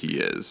the way he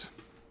is.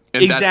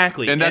 And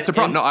exactly. That's a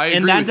problem. No, I agree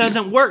and that with you.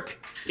 doesn't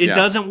work. It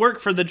doesn't work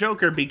for the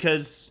Joker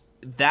because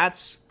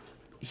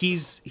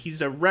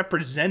he's a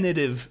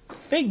representative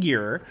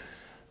figure,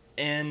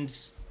 and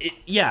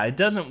it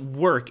doesn't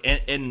work.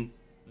 And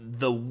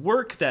the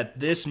work that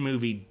this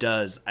movie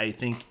does, I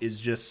think, is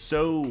just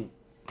so.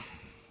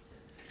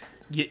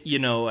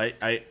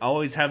 I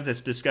always have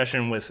this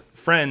discussion with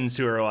friends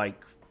who are like,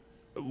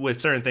 with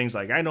certain things,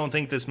 like, I don't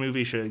think this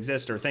movie should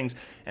exist or things.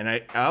 And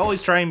I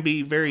always try and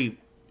be very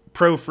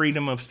pro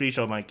freedom of speech.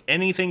 I'm like,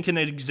 anything can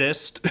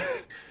exist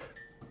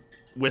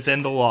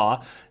within the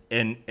law,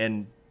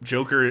 and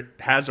Joker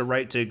has a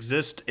right to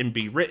exist and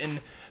be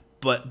written.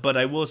 But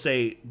I will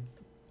say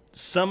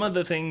some of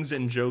the things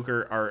in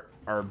Joker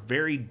are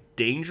very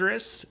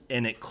dangerous,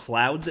 and it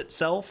clouds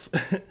itself.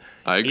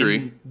 I agree.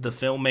 In the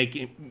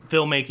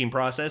filmmaking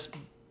process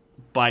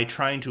by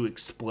trying to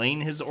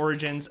explain his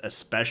origins,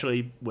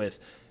 especially with,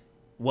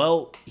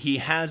 well, he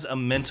has a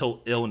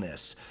mental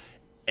illness,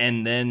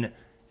 and then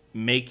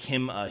make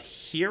him a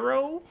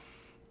hero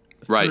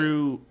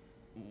through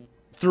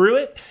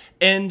it.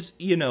 And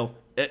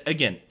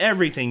again,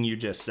 everything you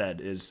just said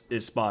is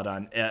spot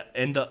on.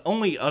 And the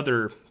only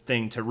other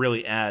thing to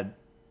really add,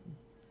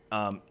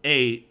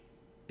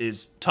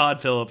 is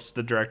Todd Phillips,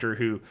 the director,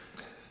 who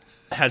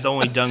has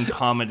only done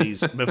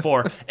comedies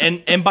before.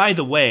 And by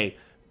the way,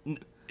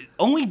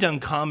 only done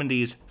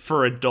comedies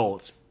for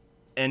adults,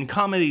 and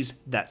comedies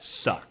that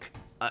suck.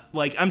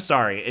 I'm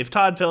sorry. If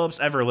Todd Phillips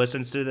ever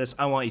listens to this,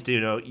 I want you to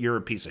know you're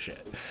a piece of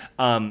shit.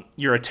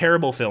 You're a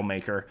terrible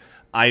filmmaker.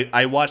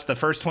 I watched the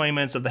first 20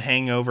 minutes of The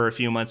Hangover a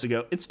few months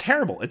ago. It's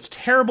terrible. It's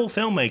terrible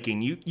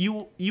filmmaking.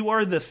 You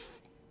are the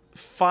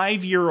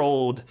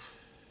 5-year-old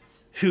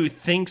who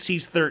thinks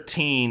he's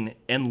 13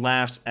 and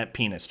laughs at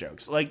penis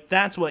jokes. Like,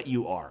 that's what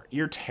you are.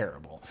 You're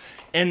terrible.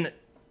 And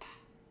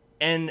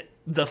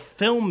the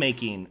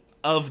filmmaking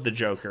of the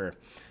Joker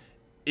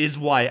is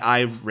why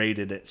I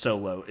rated it so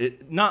low.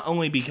 It not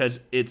only because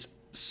it's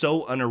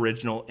so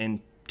unoriginal and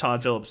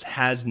Todd Phillips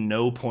has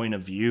no point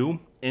of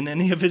view in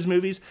any of his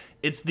movies.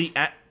 It's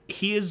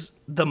he is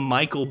the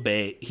Michael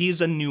Bay.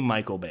 He's a new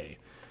Michael Bay.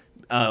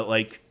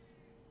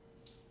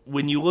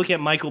 When you look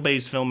at Michael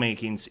Bay's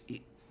filmmakings,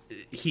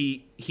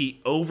 he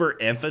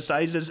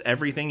overemphasizes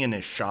everything in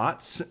his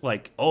shots.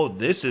 Like, oh,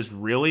 this is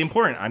really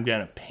important. I'm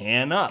gonna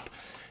pan up.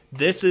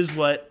 This is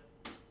what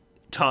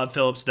Todd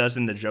Phillips does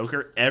in The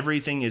Joker.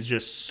 Everything is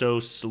just so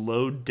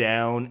slowed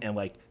down and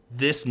like,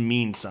 this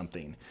means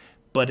something,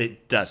 but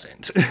it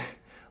doesn't.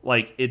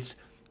 Like, it's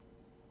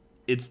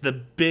the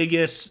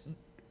biggest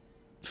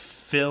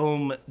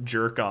film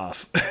jerk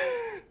off.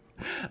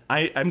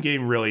 I'm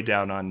getting really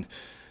down on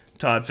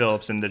Todd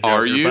Phillips and The Joker.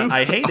 Are you? But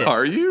I hate it.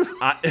 Are you?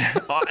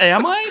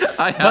 Am I?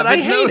 But I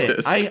hate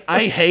noticed. it.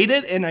 I hate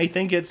it, and I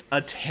think it's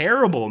a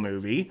terrible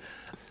movie.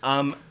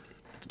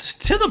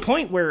 To the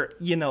point where,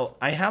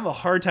 I have a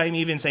hard time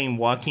even saying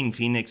Joaquin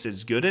Phoenix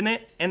is good in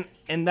it.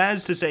 And that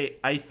is to say,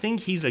 I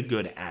think he's a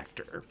good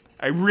actor.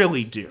 I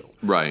really do.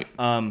 Right.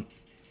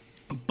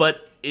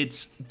 But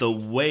it's the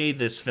way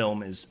this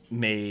film is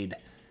made,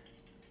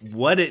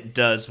 what it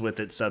does with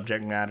its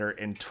subject matter,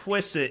 and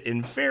twists it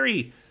in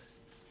very,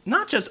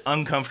 not just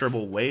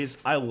uncomfortable ways.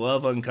 I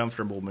love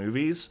uncomfortable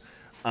movies.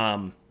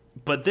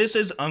 But this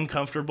is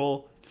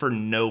uncomfortable for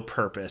no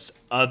purpose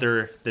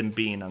other than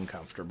being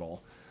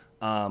uncomfortable.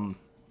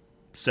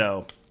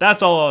 So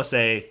that's all I'll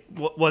say.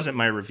 Wasn't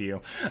my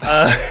review.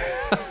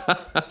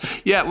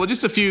 Yeah, well,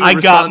 just a few I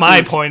got my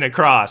responses. point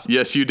across.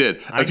 Yes, you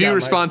did. A few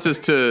responses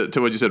to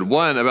what you said.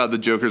 One, about the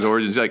Joker's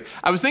origins. Like,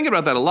 I was thinking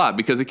about that a lot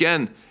because,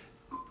 again,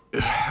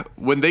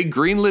 when they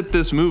greenlit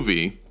this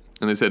movie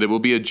and they said it will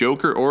be a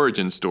Joker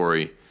origin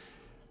story,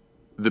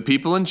 the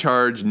people in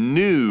charge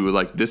knew,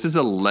 like, this is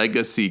a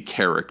legacy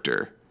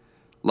character.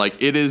 Like,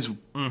 it is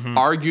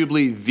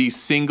arguably the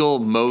single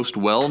most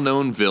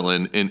well-known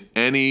villain in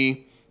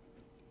any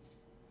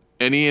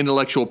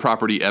intellectual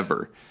property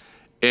ever.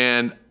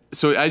 And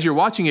so as you're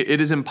watching it,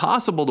 it is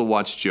impossible to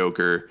watch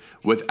Joker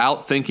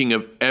without thinking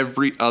of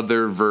every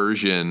other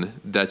version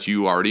that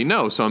you already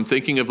know. So I'm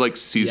thinking of like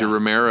Cesar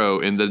Romero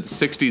in the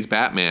 60s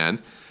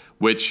Batman,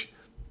 which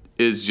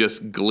is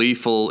just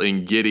gleeful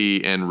and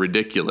giddy and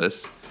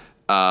ridiculous.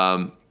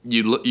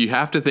 You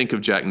have to think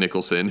of Jack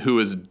Nicholson, who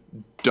is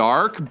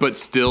dark, but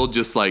still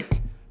just like,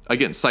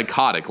 again,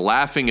 psychotic,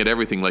 laughing at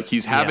everything. Like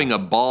he's having a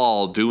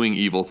ball doing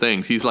evil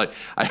things. He's like,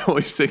 I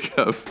always think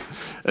of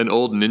an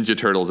old Ninja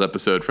Turtles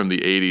episode from the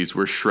 80s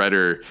where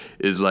Shredder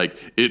is like,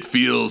 it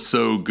feels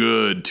so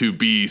good to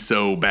be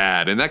so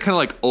bad. And that kind of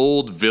like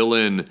old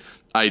villain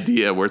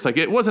idea where it's like,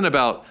 it wasn't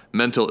about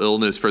mental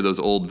illness for those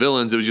old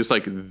villains. It was just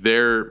like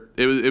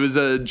it was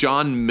a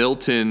John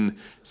Milton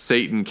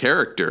Satan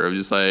character of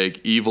just like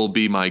evil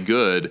be my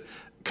good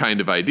kind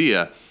of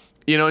idea.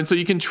 You know, and so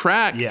you can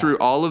track through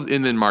all of,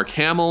 and then Mark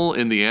Hamill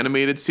in the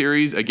animated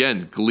series,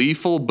 again,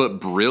 gleeful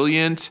but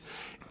brilliant.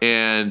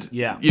 And,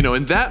 you know,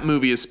 in that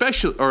movie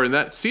especially, or in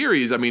that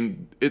series, I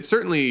mean, it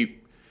certainly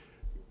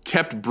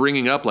kept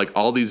bringing up, like,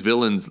 all these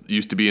villains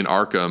used to be in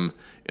Arkham,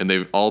 and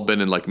they've all been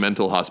in, like,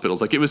 mental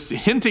hospitals. Like, it was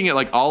hinting at,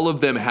 like, all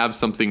of them have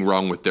something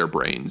wrong with their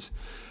brains.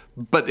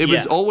 But it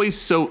was always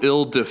so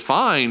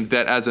ill-defined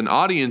that as an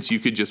audience, you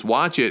could just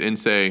watch it and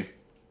say,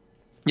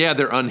 yeah,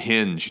 they're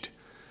unhinged.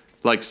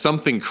 Like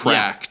something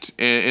cracked.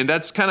 And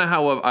that's kind of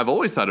how I've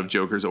always thought of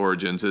Joker's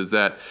origins, is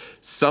that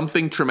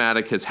something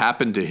traumatic has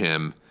happened to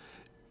him.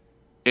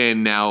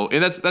 And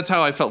that's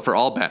how I felt for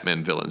all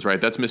Batman villains, right?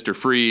 That's Mr.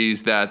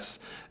 Freeze. That's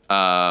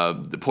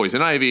the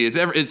Poison Ivy.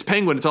 It's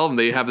Penguin. It's all of them.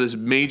 They have this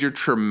major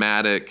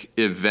traumatic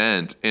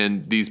event.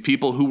 And these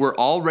people who were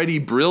already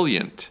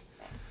brilliant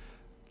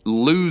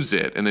lose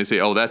it. And they say,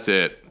 oh, that's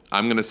it.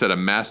 I'm going to set a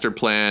master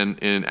plan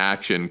in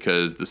action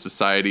because the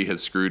society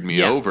has screwed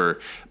me over.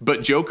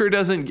 But Joker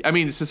doesn't. I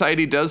mean,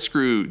 society does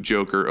screw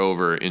Joker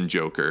over in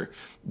Joker,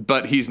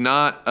 but he's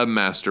not a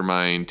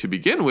mastermind to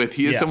begin with.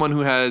 He is someone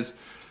who has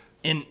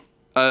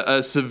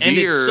a severe. And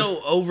it's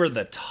so over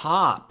the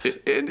top.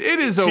 It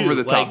is too, over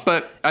the top,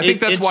 but I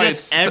think that's why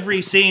it's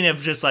every scene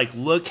of just like,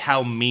 look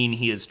how mean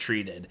he is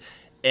treated.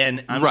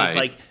 And I'm just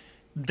like,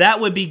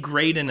 that would be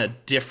great in a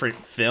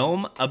different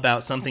film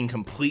about something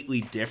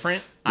completely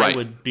different. I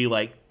would be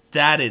like,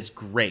 that is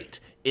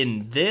great.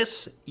 In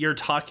this, you're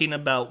talking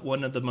about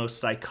one of the most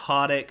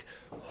psychotic,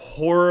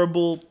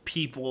 horrible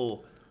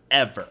people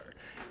ever.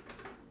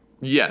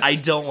 Yes. I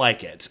don't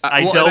like it.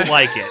 I don't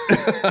like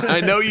it. I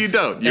know you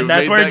don't. And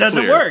that's where it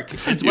doesn't work.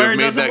 It's where it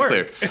doesn't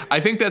work. I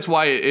think that's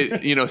why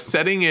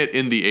setting it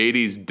in the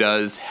 80s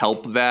does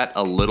help that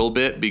a little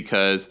bit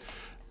because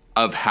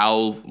of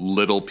how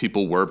little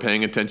people were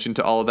paying attention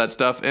to all of that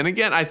stuff. And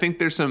again, I think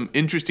there's some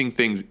interesting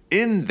things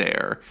in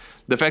there.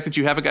 The fact that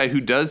you have a guy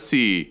who does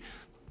see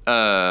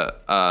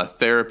a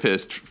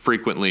therapist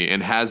frequently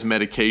and has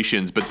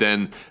medications, but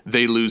then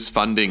they lose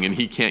funding and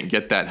he can't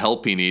get that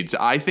help he needs.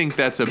 I think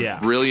that's a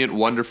brilliant,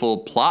 wonderful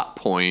plot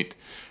point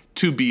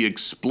to be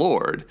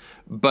explored.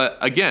 But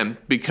again,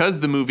 because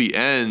the movie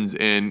ends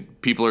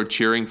and people are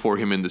cheering for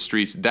him in the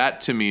streets, that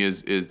to me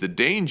is the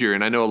danger.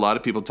 And I know a lot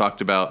of people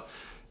talked about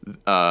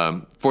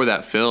for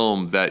that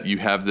film that you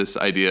have this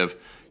idea of,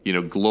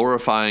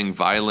 glorifying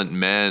violent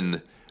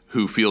men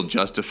who feel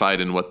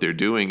justified in what they're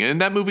doing. And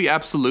that movie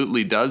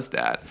absolutely does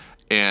that.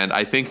 And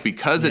I think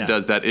because it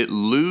does that, it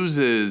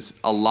loses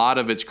a lot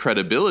of its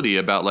credibility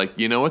about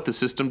the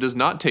system does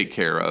not take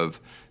care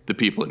of the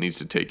people it needs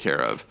to take care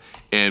of.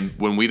 And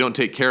when we don't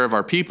take care of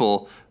our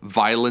people,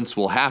 violence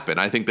will happen.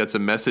 I think that's a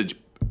message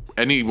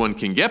anyone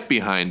can get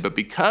behind. But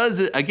because,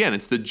 again,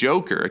 it's the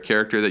Joker, a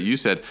character that you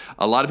said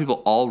a lot of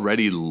people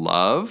already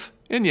love,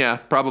 and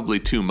probably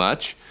too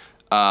much.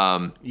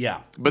 But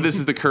this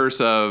is the curse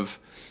of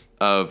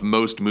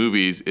most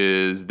movies,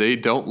 is they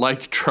don't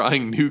like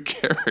trying new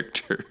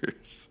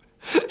characters.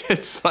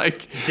 It's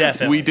like,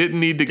 we didn't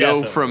need to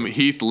go from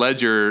Heath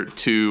Ledger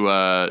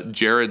to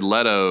Jared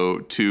Leto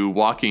to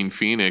Joaquin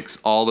Phoenix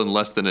all in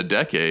less than a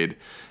decade.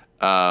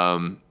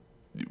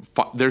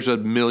 There's a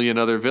million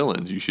other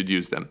villains. You should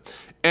use them.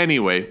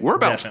 Anyway,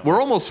 we're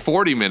almost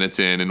 40 minutes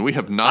in, and we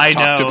have not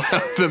talked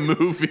about the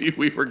movie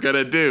we were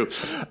gonna do.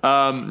 So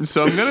I'm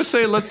gonna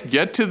say let's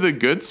get to the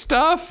good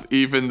stuff,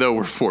 even though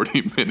we're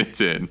 40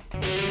 minutes in.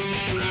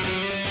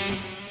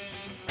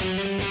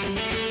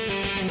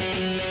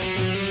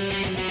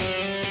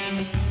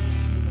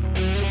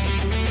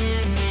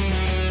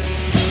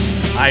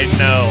 I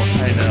know.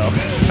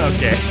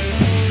 Okay.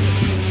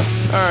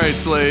 All right,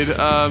 Slade.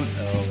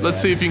 Let's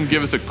see if you can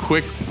give us a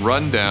quick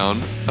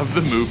rundown of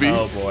the movie.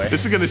 Oh, boy.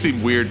 This is going to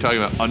seem weird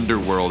talking about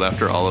Underworld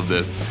after all of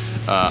this.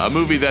 A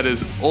movie that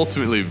is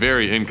ultimately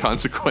very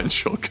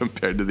inconsequential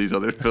compared to these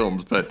other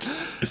films. But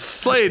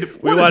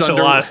Slade, We watch a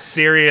lot of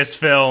serious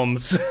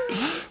films.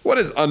 What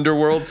is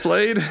Underworld,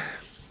 Slade?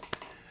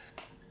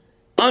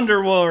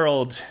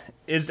 Underworld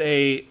is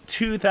a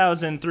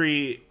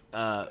 2003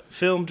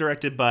 film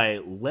directed by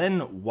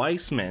Len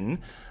Wiseman,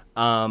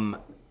 and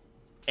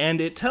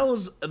it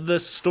tells the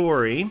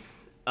story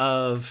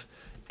of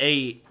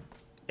a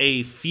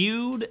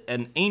feud,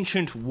 an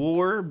ancient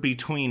war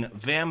between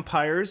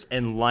vampires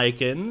and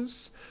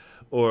lycans,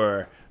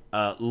 or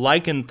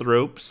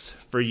lycanthropes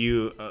for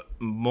you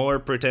more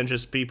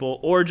pretentious people,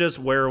 or just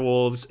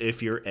werewolves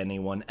if you're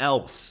anyone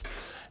else.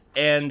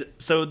 And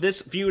so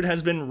this feud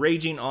has been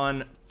raging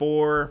on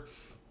for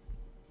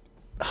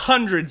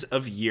hundreds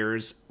of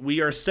years. We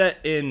are set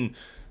in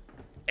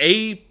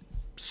a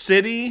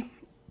city.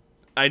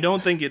 I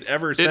don't think it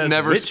ever says It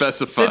never which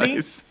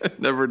specifies. city. It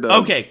never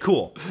does. Okay,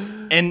 cool.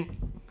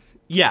 And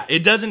yeah,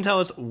 it doesn't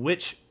tell us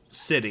which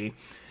city.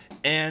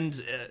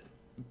 And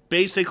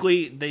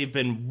basically, they've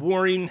been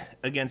warring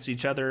against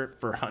each other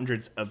for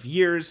hundreds of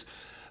years.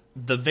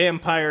 The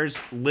vampires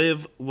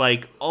live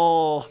like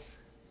all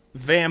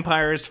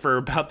vampires for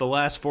about the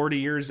last 40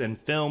 years in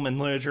film and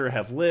literature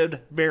have lived,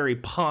 very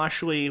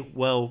poshly,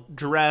 well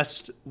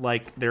dressed,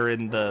 like they're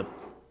in the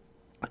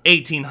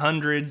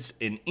 1800s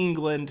in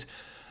England,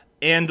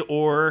 and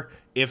or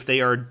if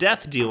they are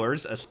death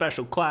dealers, a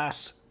special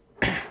class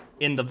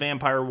in the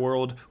vampire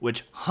world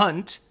which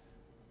hunt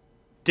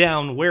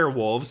down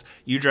werewolves,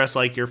 you dress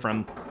like you're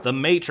from the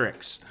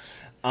Matrix.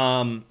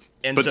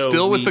 But so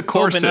still with we the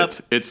corset. open up-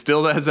 It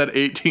still has that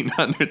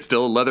 1800,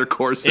 still a leather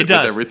corset It with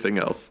does. everything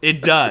else.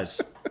 It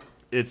does.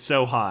 It's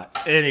so hot.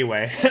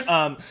 Anyway,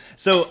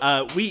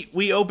 so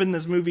we open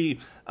this movie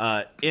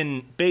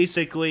in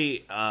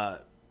basically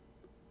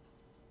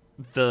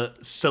the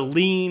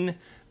Selene,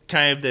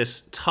 kind of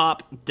this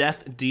top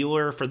death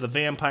dealer for the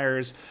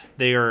vampires.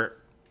 They are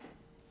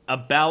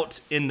about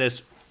in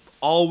this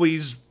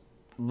always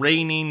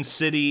raining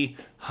city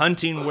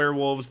hunting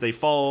werewolves. They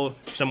follow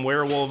some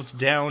werewolves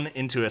down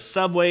into a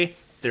subway.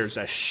 There's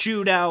a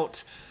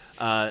shootout.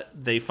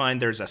 They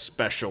find there's a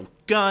special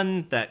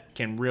gun that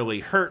can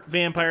really hurt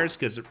vampires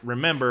because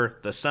remember,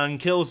 the sun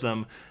kills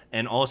them,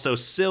 and also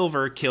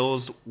silver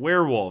kills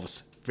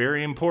werewolves.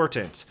 Very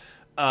important.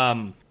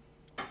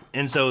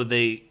 And so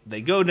they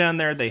go down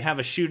there. They have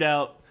a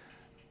shootout.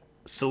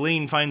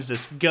 Selene finds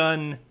this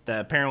gun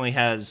that apparently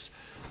has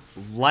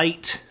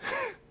light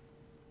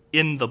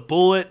in the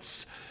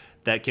bullets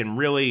that can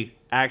really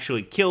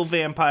actually kill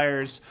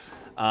vampires.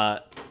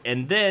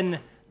 And then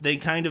they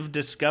kind of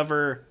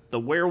discover the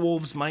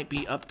werewolves might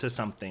be up to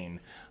something.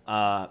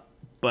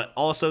 But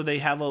also they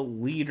have a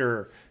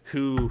leader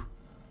who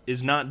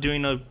is not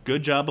doing a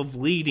good job of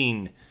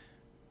leading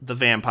the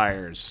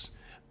vampires.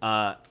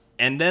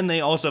 And then they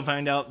also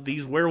find out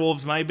these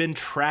werewolves might have been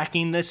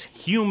tracking this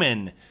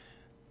human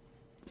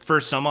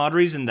for some odd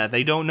reason that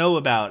they don't know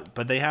about,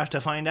 but they have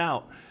to find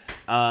out.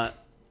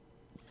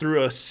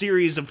 Through a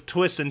series of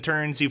twists and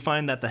turns, you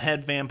find that the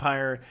head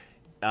vampire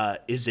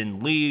is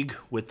in league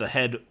with the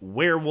head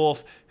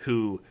werewolf,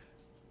 who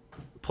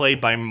played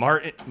by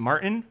Michael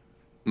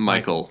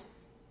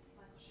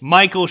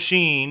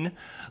Sheen,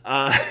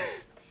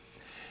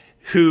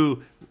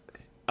 who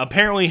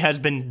apparently has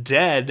been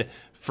dead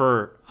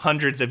for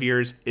hundreds of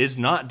years, is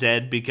not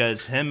dead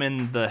because him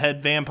and the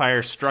head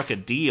vampire struck a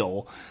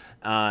deal,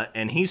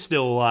 and he's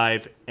still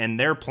alive, and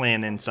they're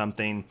planning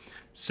something.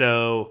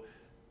 So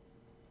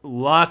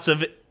lots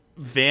of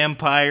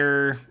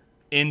vampire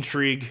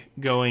intrigue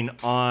going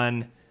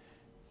on.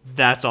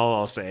 That's all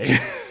I'll say.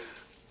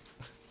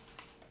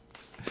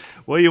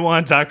 What do you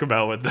want to talk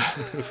about with this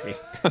movie?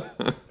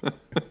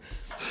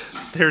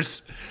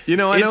 I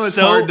know it's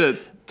hard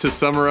to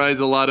summarize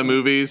a lot of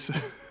movies.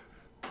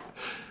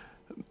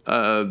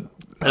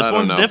 This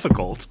one's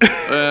difficult.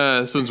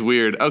 This one's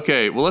weird.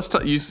 Okay, well, let's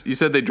talk. You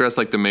said they dress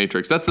like the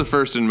Matrix. That's the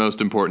first and most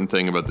important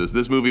thing about this.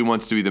 This movie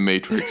wants to be the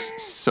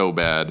Matrix so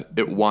bad.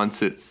 It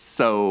wants it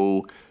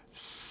so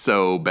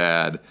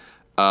bad.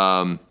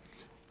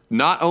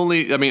 Not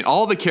only, I mean,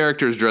 all the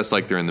characters dress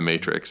like they're in the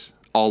Matrix.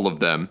 All of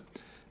them.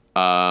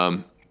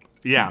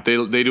 Yeah.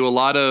 They do a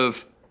lot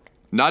of,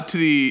 not to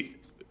the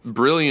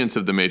brilliance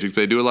of the Matrix,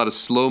 but they do a lot of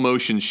slow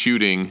motion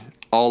shooting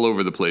all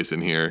over the place in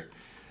here.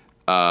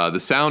 The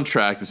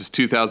soundtrack, this is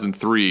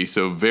 2003,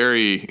 so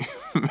very,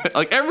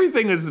 like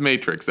everything is the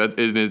Matrix.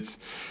 It's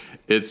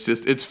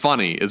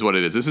funny is what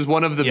it is. This is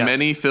one of the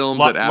many films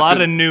that after...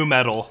 lot of new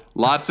metal.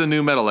 Lots of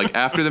new metal. Like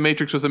after the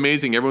Matrix was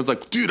amazing, everyone's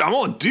like, dude, I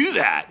want to do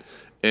that.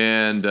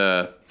 And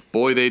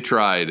boy, they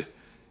tried.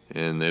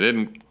 And they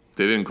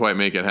didn't quite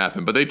make it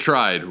happen, but they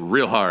tried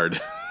real hard.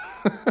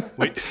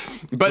 We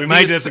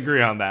might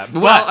disagree on that.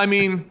 Well, I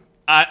mean...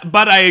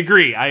 but I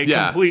agree. I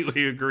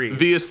completely agree.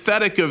 The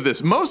aesthetic of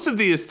this, most of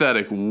the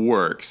aesthetic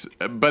works,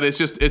 but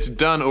it's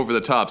done over the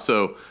top.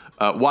 So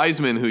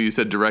Wiseman, who you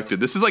said directed,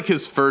 this is like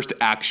his first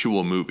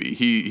actual movie.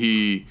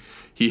 He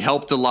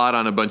helped a lot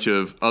on a bunch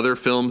of other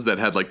films that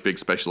had like big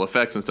special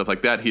effects and stuff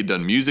like that. He had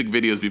done music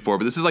videos before,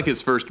 but this is like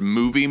his first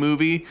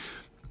movie.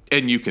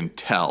 and you can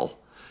tell.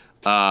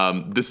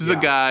 This is a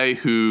Yeah. guy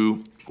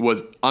who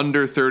was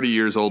under 30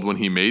 years old when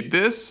he made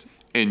this,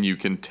 and you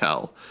can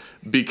tell.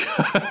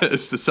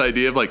 Because this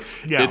idea of like,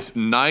 Yeah. it's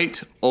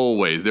night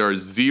always. There are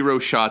 0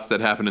 shots that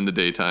happen in the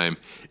daytime.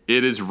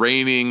 It is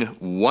raining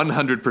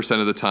 100%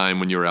 of the time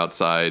when you're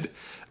outside.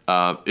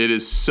 It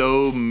is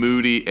so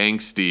moody,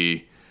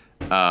 angsty.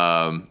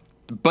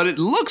 But it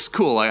looks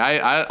cool.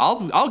 Like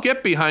I'll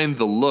get behind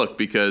the look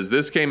because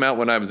this came out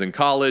when I was in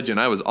college and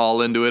I was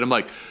all into it. I'm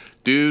like,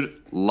 dude,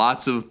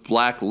 lots of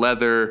black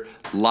leather,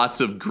 lots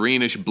of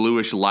greenish,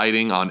 bluish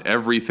lighting on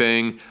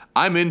everything.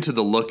 I'm into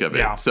the look of it.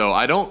 Yeah. So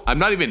I'm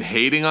not even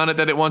hating on it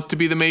that it wants to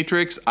be the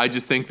Matrix. I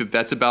just think that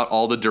that's about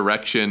all the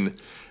direction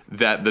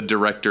that the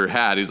director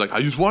had. He's like,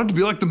 I just want it to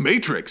be like the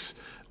Matrix.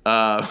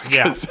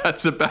 Because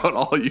that's about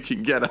all you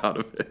can get out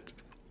of it.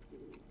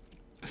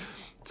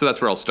 So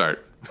that's where I'll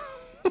start.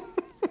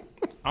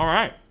 All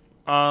right.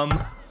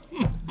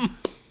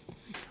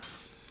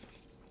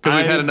 Because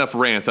we've had enough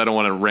rants. I don't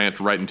want to rant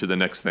right into the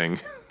next thing.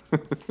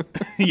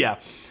 Yeah.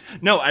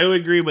 No, I would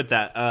agree with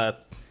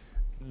that.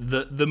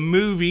 The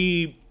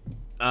movie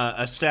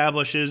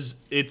establishes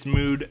its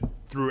mood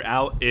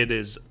throughout. It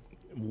is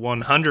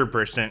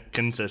 100%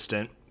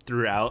 consistent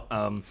throughout.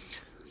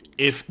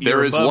 If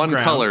There is one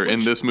ground, color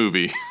in this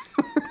movie.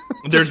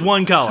 there's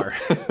one color.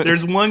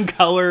 There's one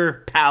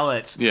color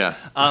palette. Yeah.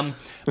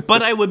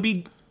 But I would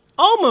be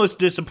almost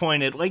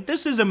disappointed. Like,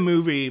 this is a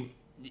movie,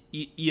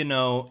 you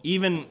know,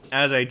 even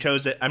as I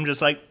chose it, I'm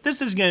just like,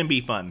 this is going to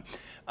be fun.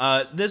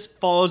 This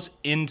falls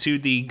into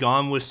the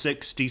Gone with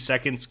 60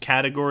 Seconds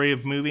category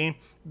of movie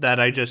that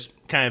I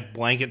just kind of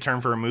blanket term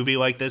for a movie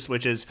like this,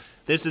 which is,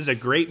 this is a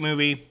great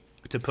movie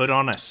to put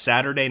on a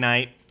Saturday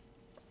night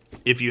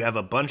if you have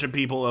a bunch of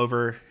people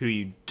over who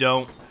you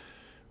don't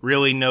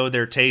really know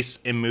their tastes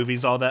in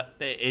movies all that,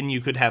 and you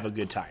could have a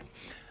good time.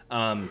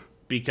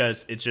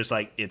 Because it's just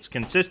like, it's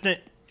consistent,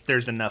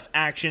 there's enough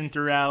action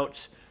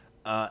throughout,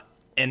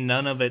 and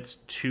none of it's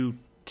too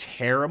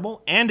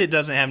terrible, and it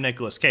doesn't have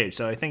Nicolas Cage,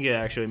 so I think it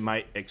actually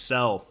might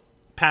excel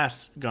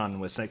past Gone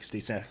with 60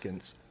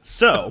 Seconds.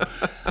 So,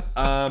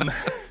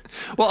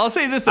 Well, I'll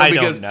say this, though, I don't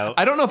because know.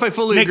 I don't know if I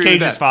fully Nick agree Cage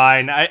with is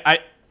that. fine.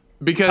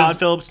 Because Todd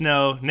Phillips,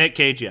 no. Nick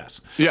Cage,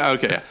 yes. Yeah,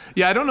 okay.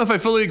 Yeah, I don't know if I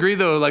fully agree,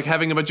 though, like,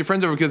 having a bunch of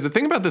friends over, because the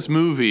thing about this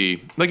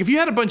movie, like, if you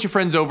had a bunch of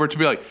friends over to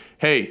be like,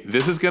 hey,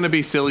 this is going to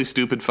be silly,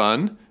 stupid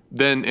fun,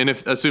 then, and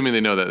if, assuming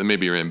they know that, then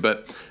maybe you're in.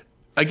 But,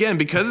 again,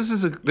 because this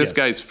is this Yes.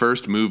 guy's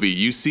first movie,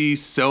 you see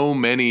so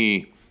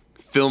many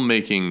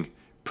filmmaking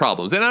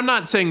problems. And I'm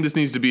not saying this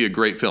needs to be a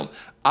great film.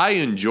 I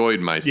enjoyed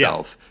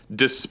myself,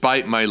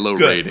 despite my low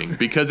Good. rating,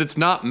 because it's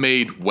not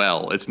made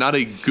well. It's not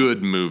a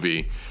good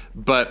movie.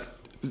 But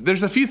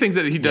there's a few things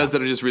that he does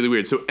that are just really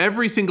weird. So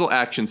every single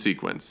action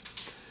sequence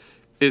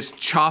is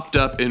chopped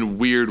up in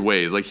weird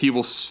ways. Like, he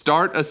will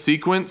start a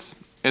sequence,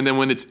 and then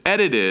when it's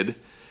edited,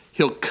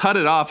 he'll cut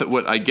it off at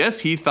what I guess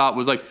he thought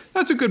was like,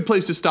 that's a good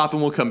place to stop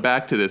and we'll come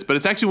back to this. But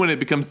it's actually when it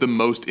becomes the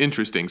most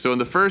interesting. So in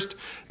the first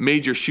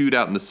major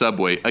shootout in the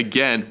subway,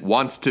 again,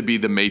 wants to be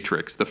the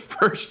Matrix. The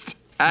first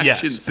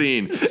action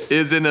scene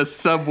is in a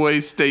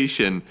subway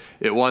station.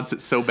 It wants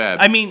it so bad.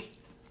 I mean,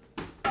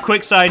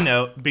 quick side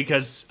note,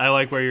 because I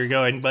like where you're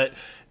going, but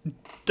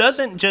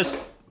doesn't just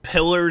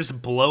pillars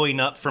blowing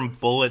up from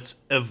bullets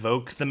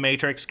evoke the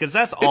Matrix? Because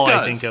that's all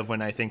I does. think of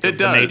when I think It of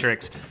the does.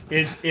 Matrix,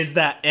 is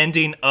that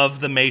ending of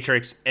the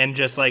Matrix. And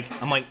just like,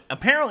 I'm like,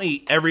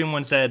 apparently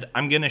everyone said,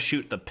 I'm going to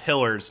shoot the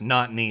pillars,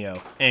 not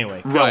Neo.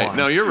 Anyway, go Right. on.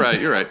 No, you're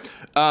right. You're right.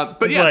 But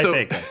That's yeah, what I so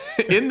think.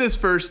 in this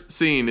first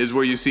scene is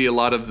where you see a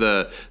lot of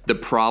the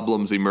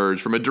problems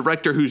emerge from a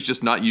director who's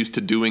just not used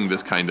to doing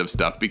this kind of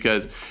stuff,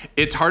 because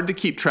it's hard to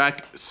keep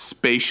track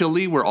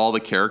spatially where all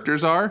the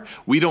characters are.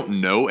 We don't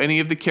know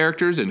any of the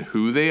characters and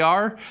who they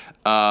are.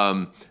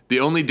 The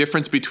only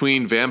difference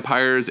between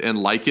vampires and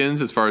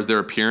lichens as far as their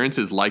appearance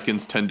is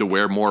lichens tend to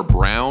wear more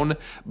brown,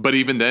 but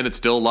even then it's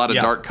still a lot of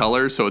dark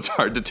colors, so it's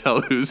hard to tell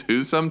who's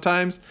who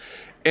sometimes.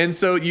 And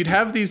so you'd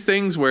have these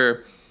things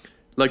where,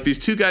 like, these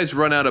two guys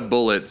run out of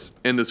bullets,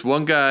 and this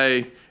one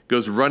guy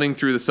goes running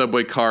through the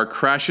subway car,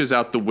 crashes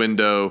out the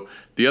window.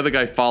 The other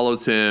guy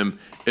follows him.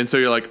 And so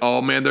you're like,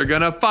 oh, man, they're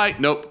going to fight.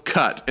 Nope,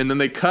 cut. And then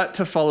they cut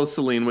to follow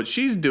Celine, what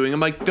she's doing. I'm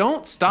like,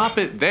 don't stop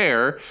it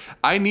there.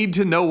 I need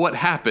to know what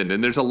happened.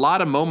 And there's a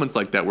lot of moments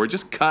like that where it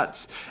just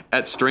cuts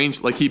at strange,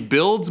 like, he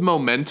builds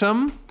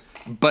momentum,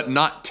 but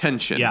not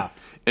tension. Yeah.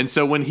 And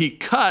so when he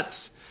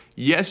cuts,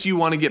 yes, you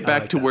want to get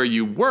back like to that. where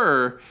you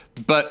were,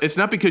 but it's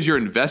not because you're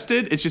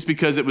invested. It's just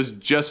because it was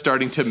just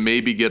starting to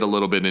maybe get a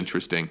little bit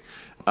interesting.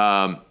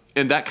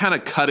 And that kind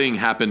of cutting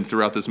happened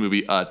throughout this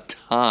movie a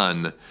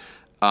ton.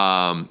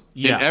 In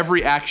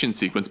every action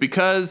sequence,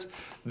 because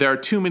there are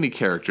too many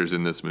characters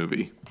in this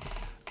movie.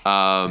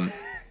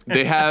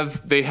 They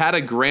had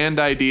a grand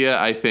idea,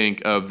 I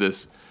think, of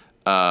this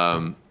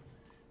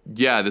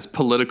this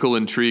political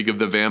intrigue of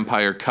the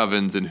vampire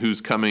covens and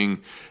who's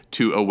coming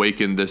to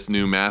awaken this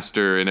new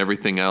master and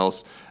everything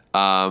else.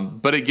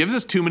 But it gives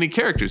us too many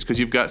characters, because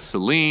you've got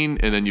Celine,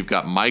 and then you've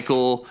got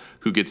Michael,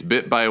 who gets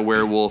bit by a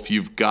werewolf.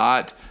 You've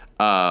got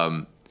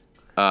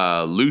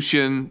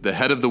Lucian, the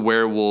head of the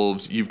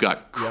werewolves. You've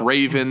got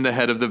Craven, the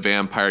head of the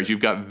vampires. You've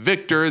got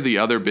Victor, the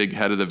other big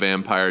head of the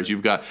vampires.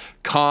 You've got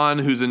Khan,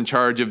 who's in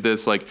charge of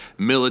this like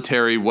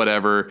military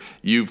whatever.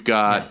 You've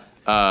got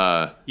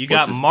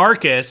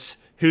Marcus,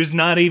 who's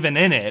not even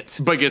in it,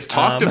 but gets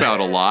talked about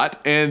a lot.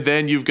 And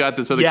then you've got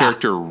this other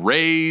character,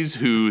 Raze,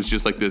 who's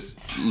just like this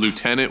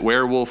lieutenant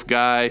werewolf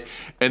guy.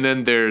 And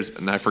then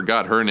and I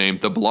forgot her name,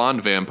 the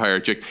blonde vampire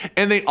chick.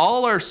 And they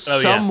all are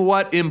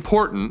somewhat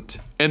important.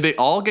 And they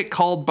all get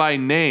called by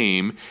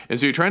name. And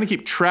so you're trying to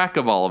keep track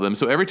of all of them.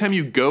 So every time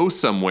you go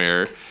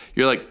somewhere,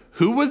 you're like,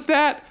 who was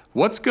that?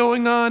 What's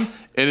going on?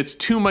 And it's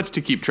too much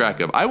to keep track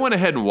of. I went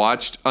ahead and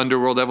watched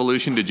Underworld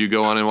Evolution. Did you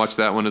go on and watch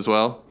that one as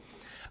well?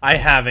 I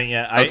haven't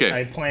yet. Okay.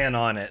 I plan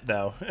on it,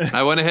 though.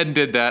 I went ahead and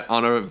did that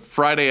on a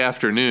Friday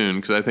afternoon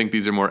because I think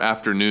these are more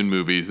afternoon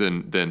movies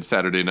than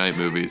Saturday night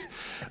movies.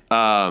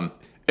 And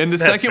the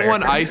second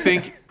one, I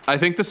think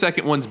the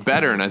second one's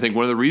better, and I think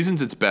one of the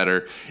reasons it's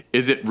better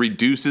is it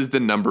reduces the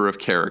number of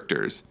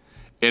characters,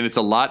 and it's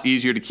a lot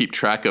easier to keep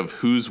track of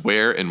who's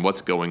where and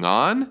what's going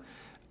on.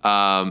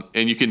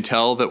 And you can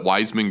tell that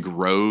Wiseman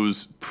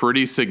grows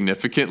pretty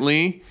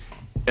significantly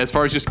as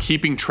far as just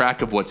keeping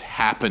track of what's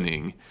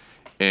happening.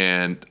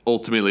 And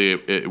ultimately,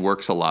 it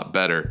works a lot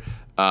better.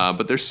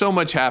 But there's so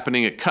much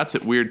happening. It cuts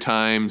at weird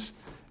times.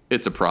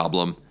 It's a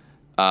problem.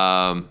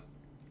 I've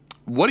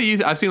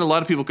seen a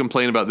lot of people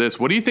complain about this.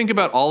 What do you think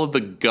about all of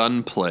the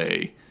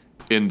gunplay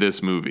in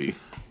this movie?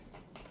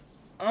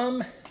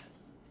 Does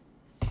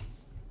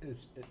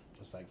it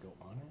just like go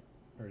on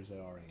it? Or is it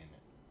already in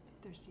it?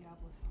 There's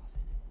Diablo sauce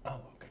in it.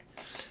 Oh, okay.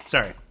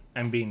 Sorry.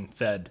 I'm being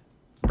fed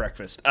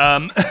breakfast.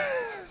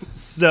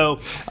 So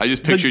I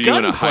just pictured you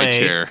in a high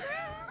chair.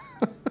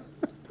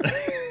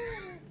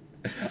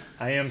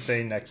 I am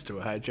saying next to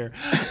a high chair.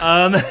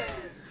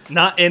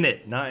 Not in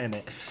it.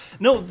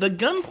 No, the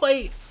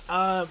gunplay.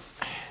 The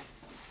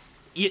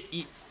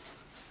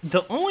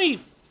only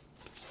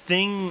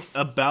thing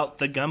about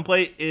the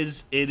gunplay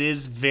is it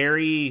is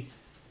very.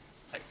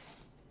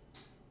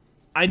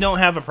 I don't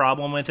have a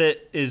problem with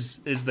it.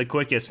 Is the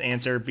quickest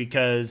answer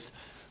because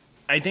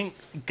I think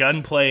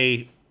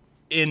gunplay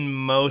in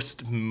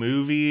most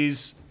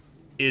movies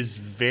is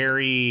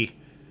very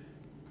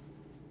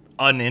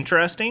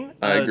uninteresting.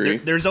 I agree.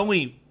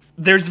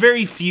 There's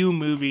very few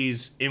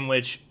movies in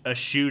which a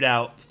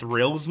shootout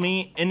thrills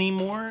me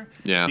anymore.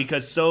 Yeah.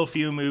 Because so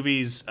few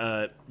movies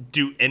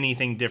do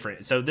anything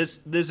different. So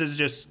this is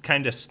just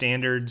kind of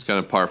standards. Kind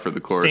of par for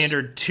the course.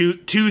 Standard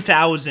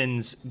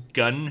 2000s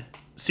gun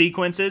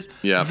sequences.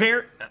 Yeah.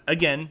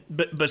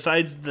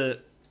 Besides the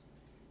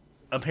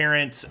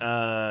apparent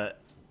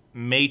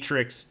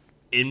Matrix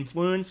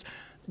influence,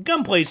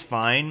 gunplay's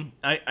fine.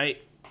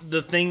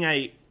 The thing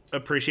I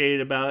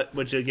appreciated about it,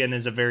 which again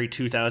is a very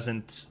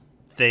 2000s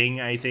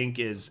thing, I think,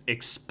 is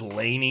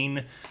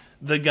explaining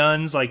the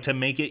guns, like to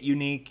make it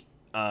unique,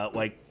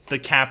 like the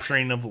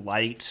capturing of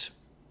light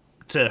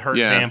to hurt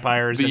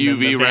vampires, the and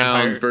UV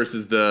rounds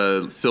versus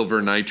the silver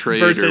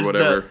nitrate or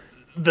whatever.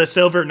 The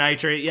silver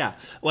nitrate, yeah.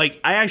 Like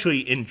I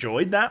actually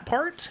enjoyed that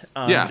part,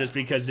 just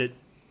because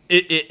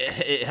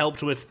it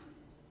helped with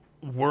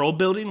world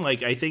building.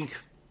 Like I think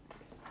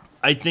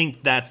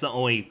that's the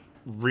only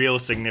real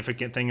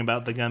significant thing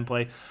about the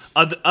gunplay.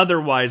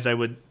 Otherwise, I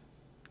would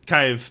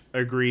kind of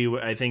agree.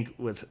 I think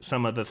with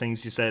some of the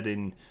things you said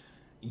in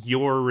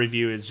your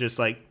review is just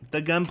like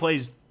the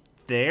gunplay's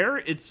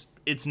there.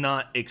 It's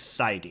not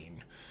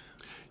exciting.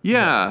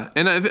 Yeah,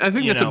 and I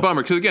think it's a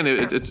bummer because again,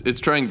 it's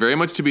trying very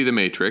much to be the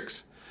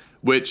Matrix,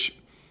 which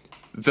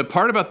the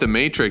part about the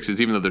Matrix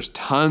is even though there's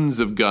tons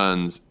of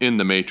guns in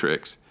the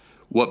Matrix,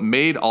 what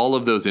made all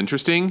of those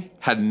interesting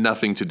had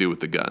nothing to do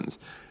with the guns.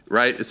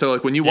 Right? So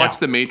like when you watch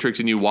The Matrix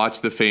and you watch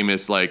the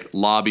famous like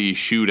lobby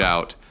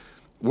shootout,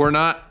 we're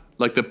not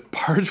like the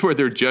parts where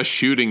they're just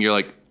shooting, you're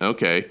like,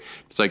 okay.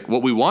 It's like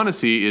what we want to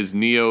see is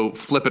Neo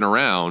flipping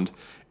around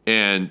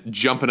and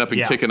jumping up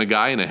and kicking a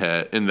guy in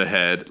the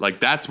head.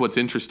 Like that's what's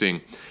interesting.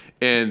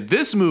 And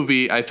this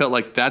movie, I felt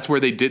like that's where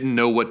they didn't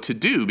know what to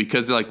do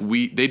because like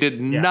they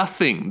did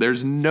nothing.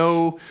 There's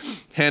no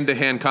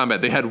hand-to-hand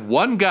combat. They had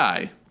one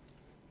guy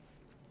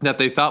that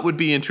they thought would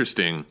be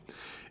interesting.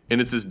 And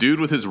it's this dude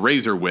with his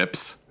razor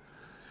whips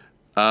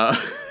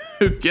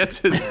who gets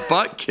his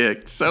butt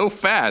kicked so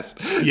fast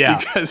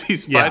because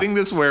he's fighting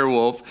this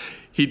werewolf.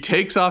 He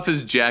takes off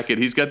his jacket.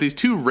 He's got these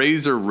two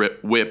razor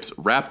whips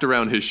wrapped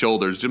around his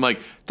shoulders. I'm like,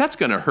 that's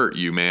going to hurt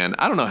you, man.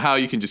 I don't know how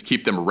you can just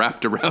keep them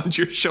wrapped around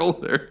your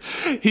shoulder.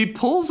 He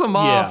pulls them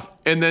off,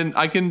 and then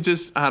I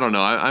don't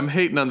know. I'm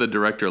hating on the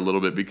director a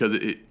little bit because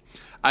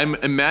I'm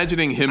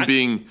imagining him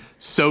being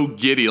so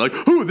giddy, like,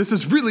 ooh, this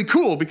is really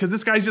cool because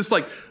this guy's just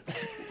like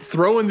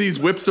throwing these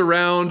whips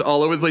around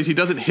all over the place. He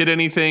doesn't hit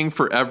anything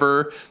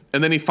forever.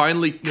 And then he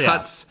finally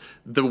cuts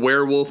the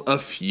werewolf a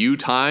few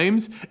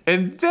times.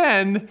 And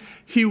then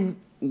he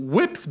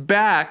whips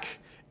back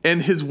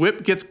and his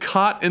whip gets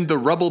caught in the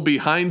rubble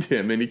behind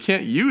him and he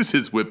can't use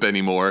his whip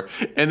anymore.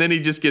 And then he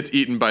just gets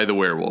eaten by the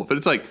werewolf. But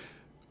it's like,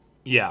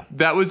 Yeah.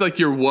 That was like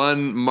your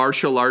one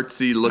martial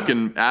artsy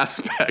looking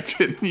aspect,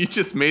 and you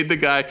just made the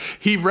guy.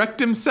 He wrecked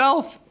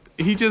himself.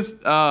 He just,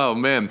 oh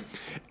man,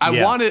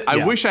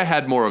 I wish I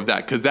had more of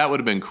that because that would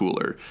have been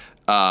cooler.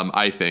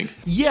 I think.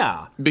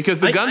 Yeah. Because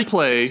the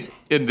gunplay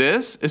in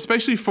this,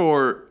 especially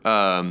for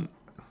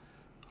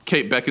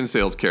Kate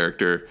Beckinsale's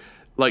character,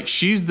 like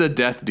she's the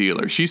death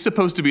dealer. She's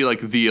supposed to be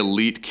like the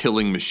elite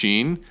killing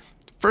machine.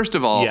 First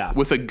of all,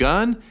 with a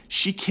gun,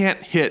 she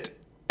can't hit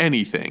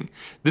anything.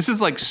 This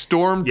is like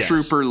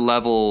stormtrooper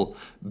level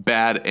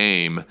bad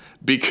aim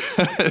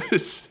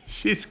because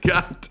she's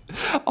got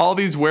all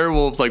these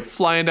werewolves like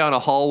flying down a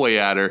hallway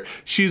at her.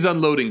 She's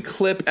unloading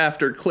clip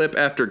after clip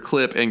after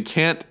clip and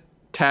can't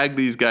tag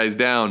these guys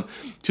down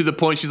to the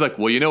point she's like,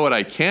 well, you know what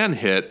I can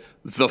hit?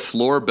 The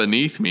floor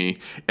beneath me.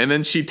 And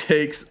then she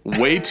takes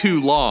way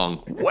too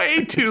long.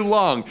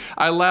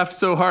 I laughed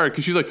so hard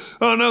because she's like,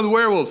 oh no, the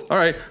werewolves. All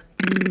right.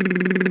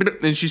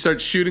 And she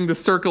starts shooting the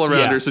circle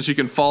around her so she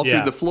can fall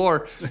through the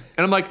floor. And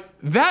I'm like,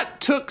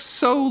 that took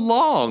so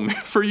long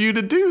for you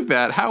to do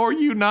that. How are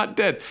you not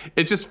dead?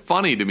 It's just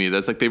funny to me.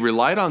 That's like they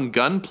relied on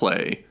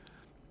gunplay,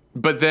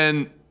 but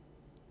then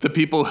the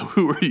people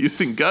who are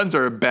using guns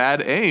are a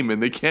bad aim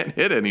and they can't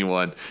hit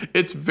anyone.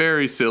 It's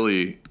very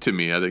silly to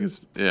me. I think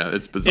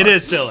it's bizarre. It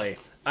is silly.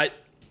 I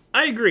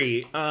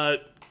agree.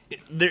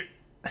 There,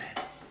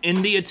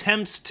 in the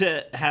attempts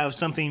to have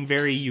something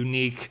very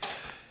unique,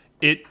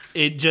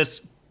 it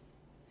just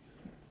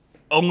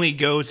only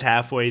goes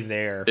halfway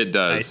there. It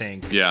does. I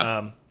think.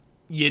 Yeah.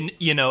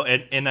 You know,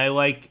 and I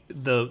like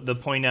the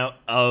point out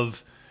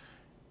of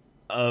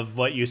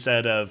what you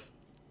said of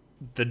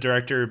the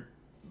director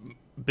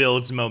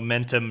builds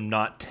momentum,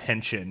 not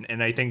tension,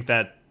 and I think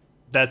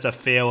that's a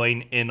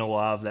failing in a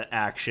lot of the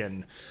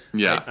action.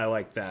 Yeah, I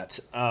like that.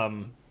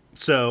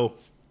 So,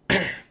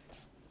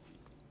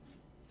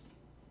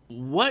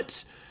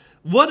 what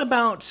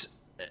about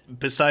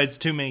besides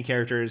two main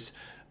characters?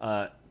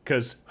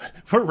 Because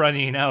we're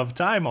running out of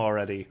time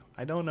already.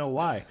 I don't know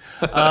why.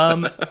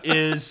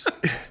 Is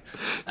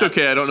it's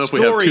okay. I don't know if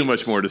we have too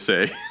much more to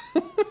say.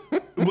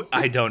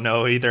 I don't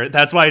know either.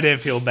 That's why I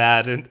didn't feel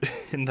bad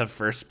in the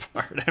first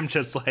part. I'm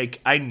just like,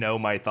 I know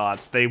my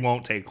thoughts. They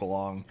won't take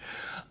long.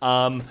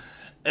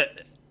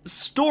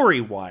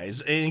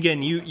 Story-wise, and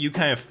again, you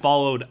kind of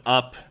followed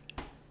up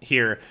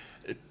here.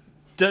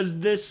 Does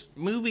this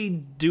movie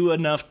do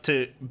enough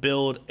to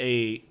build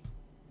an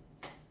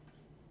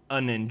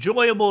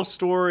enjoyable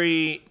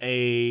story,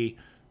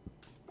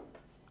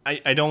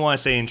 I don't want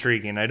to say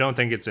intriguing. I don't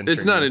think it's intriguing.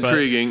 It's not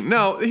intriguing.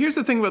 No, here's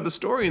the thing about the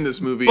story in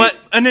this movie. But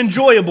an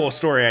enjoyable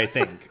story, I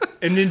think.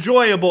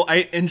 Enjoyable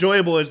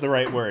is the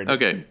right word.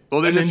 Okay.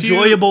 Well, there's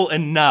enjoyable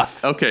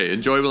enough. Okay,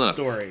 enjoyable enough.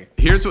 Story.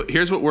 Here's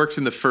what works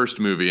in the first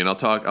movie, and I'll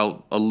talk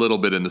a little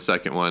bit in the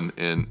second one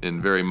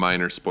in very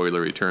minor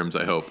spoilery terms,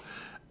 I hope.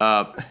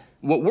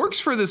 What works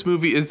for this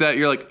movie is that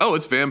you're like, oh,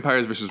 it's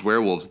vampires versus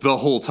werewolves the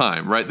whole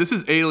time, right? This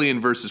is Alien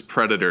versus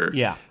Predator,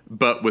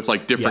 but with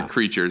like different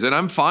creatures, and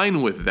I'm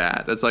fine with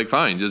that. That's like,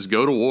 fine, just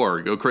go to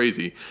war, go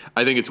crazy.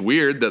 I think it's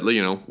weird that,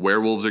 you know,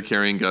 werewolves are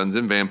carrying guns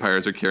and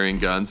vampires are carrying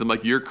guns. I'm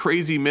like, you're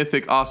crazy,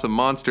 mythic, awesome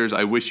monsters.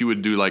 I wish you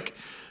would do like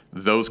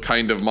those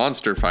kind of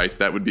monster fights.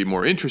 That would be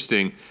more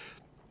interesting.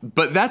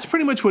 But that's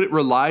pretty much what it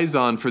relies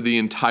on for the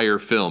entire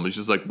film. It's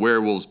just like,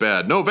 werewolves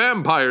bad, no,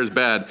 vampires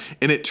bad.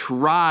 And it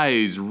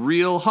tries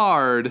real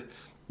hard,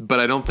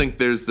 but I don't think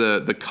there's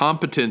the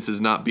competence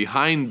is not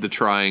behind the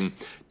trying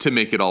to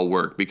make it all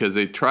work, because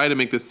they try to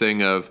make this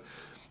thing of,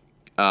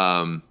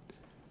 well,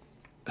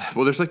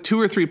 there's like 2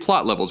 or 3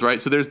 plot levels,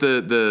 right? So there's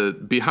the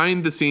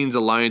behind the scenes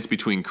alliance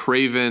between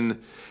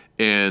Craven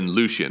and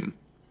Lucian.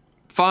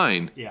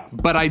 Fine. Yeah.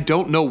 But I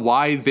don't know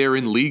why they're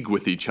in league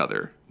with each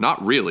other.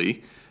 Not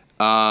really.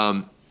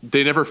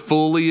 They never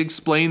fully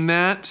explain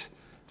that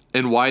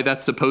and why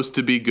that's supposed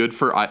to be good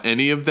for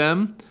any of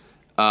them.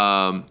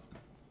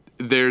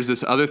 There's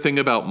this other thing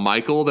about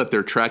Michael that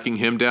they're tracking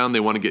him down. They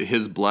want to get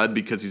his blood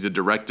because he's a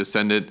direct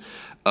descendant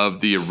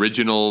of the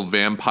original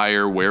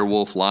vampire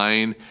werewolf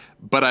line.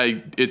 But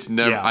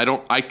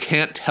I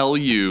can't tell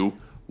you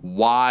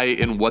why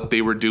and what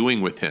they were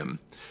doing with him.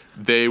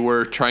 They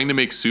were trying to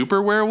make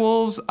super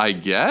werewolves, I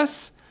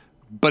guess,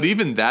 but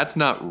even that's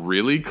not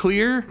really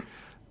clear.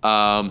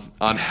 On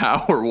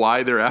how or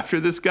why they're after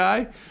this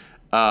guy.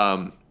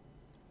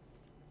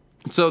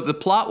 So the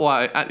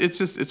plot,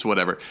 it's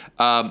whatever.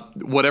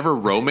 Whatever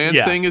romance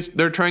thing is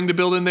they're trying to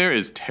build in there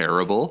is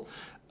terrible.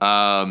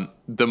 The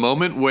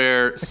moment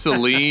where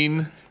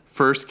Celine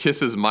first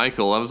kisses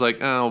Michael, I was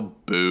like, oh,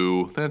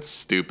 boo, that's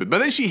stupid. But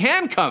then she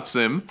handcuffs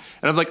him,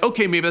 and I was like,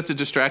 okay, maybe that's a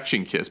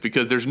distraction kiss,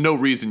 because there's no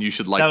reason you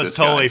should like this guy. That was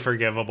totally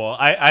forgivable.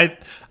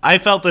 I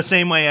felt the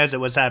same way as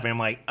it was happening. I'm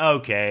like,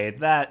 okay,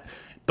 that...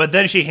 But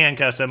then she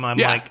handcuffs him. I'm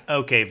like,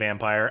 okay,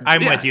 vampire.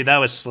 I'm with you. That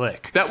was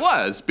slick. That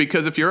was,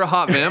 because if you're a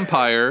hot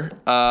vampire,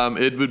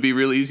 it would be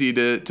real easy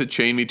to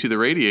chain me to the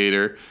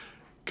radiator,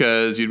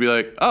 because you'd be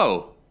like,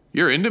 oh,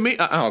 You're into me?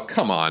 Oh,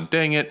 come on.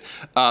 Dang it.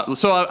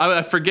 So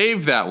I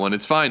forgave that one.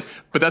 It's fine.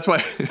 But that's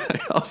why I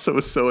also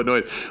was so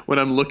annoyed when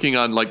I'm looking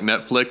on like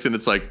Netflix and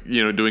it's like,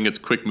 you know, doing its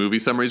quick movie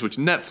summaries, which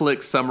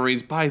Netflix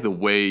summaries, by the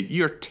way,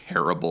 you're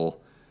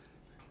terrible.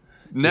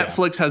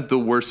 Netflix has the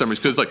worst summaries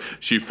because it's like,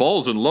 she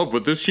falls in love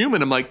with this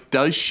human. I'm like,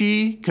 does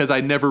she? Because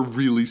I never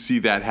really see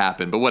that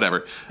happen. But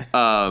whatever.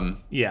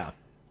 Yeah.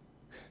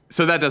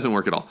 So that doesn't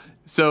work at all.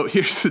 So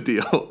here's the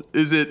deal.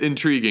 Is it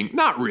intriguing?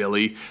 Not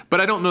really, but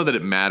I don't know that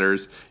it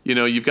matters. You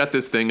know, you've got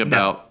this thing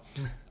about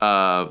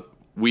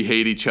we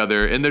hate each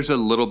other, and there's a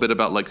little bit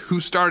about like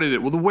who started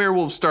it. Well, the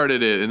werewolf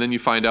started it, and then you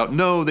find out,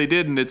 no, they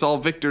didn't. It's all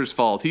Victor's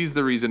fault. He's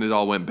the reason it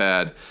all went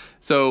bad.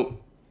 So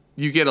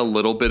you get a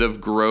little bit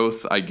of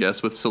growth, I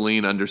guess, with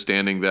Celine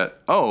understanding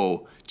that,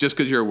 oh, just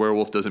because you're a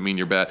werewolf doesn't mean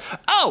you're bad.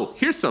 Oh,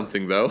 here's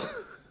something, though.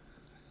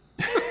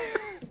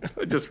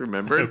 I just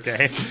remembered.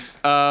 Okay.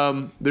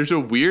 There's a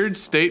weird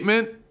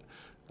statement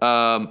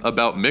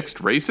about mixed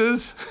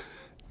races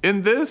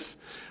in this,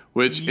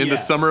 which in the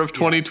summer of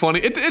 2020,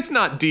 it's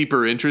not deep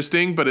or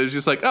interesting, but it's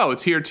just like, oh,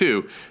 it's here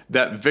too.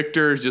 That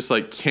Victor just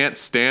like can't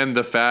stand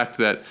the fact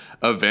that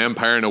a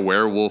vampire and a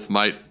werewolf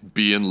might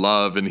be in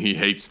love, and he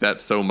hates that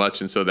so much,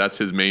 and so that's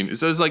his main.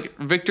 So it's like,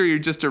 Victor, you're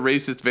just a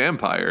racist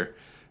vampire.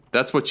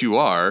 That's what you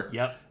are.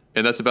 Yep.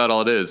 And that's about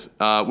all it is.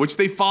 Which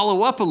they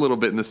follow up a little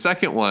bit in the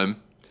second one.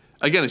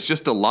 Again, it's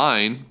just a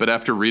line, but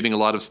after reading a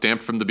lot of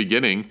Stamped from the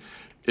beginning,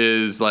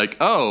 is like,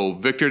 oh,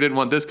 Victor didn't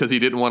want this because he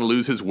didn't want to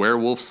lose his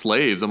werewolf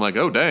slaves. I'm like,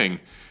 oh, dang,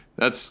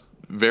 that's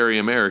very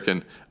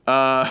American.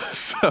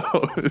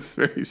 So it's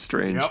very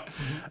strange. Yep.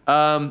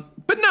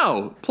 But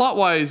no,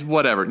 plot-wise,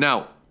 whatever.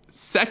 Now,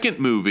 second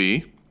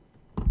movie,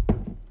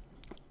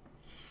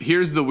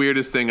 here's the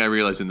weirdest thing I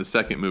realized in the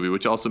second movie,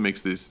 which also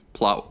makes this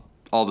plot,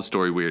 all the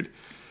story weird.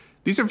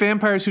 These are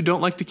vampires who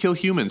don't like to kill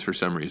humans for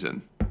some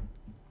reason.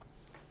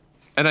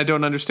 And I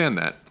don't understand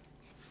that.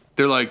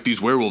 They're like,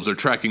 these werewolves are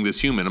tracking this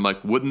human. I'm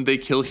like, wouldn't they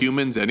kill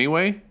humans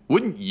anyway?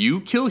 Wouldn't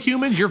you kill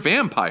humans? You're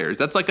vampires.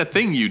 That's like a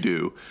thing you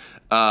do.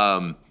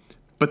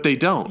 But they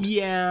don't.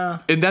 Yeah.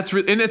 And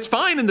and it's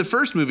fine in the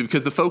first movie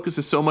because the focus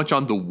is so much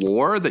on the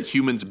war that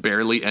humans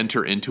barely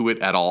enter into it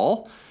at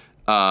all.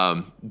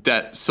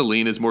 That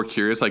Celine is more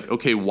curious, like,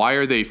 okay, why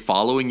are they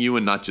following you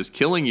and not just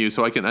killing you?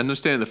 So I can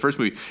understand in the first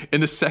movie.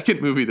 In the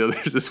second movie, though,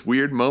 there's this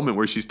weird moment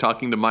where she's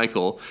talking to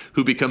Michael,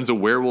 who becomes a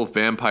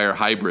werewolf-vampire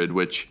hybrid,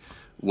 which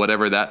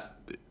whatever that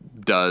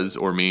does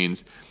or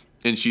means.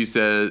 And she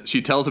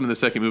tells him in the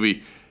second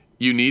movie,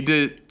 you need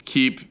to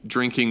keep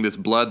drinking this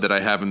blood that I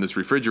have in this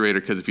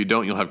refrigerator because if you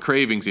don't, you'll have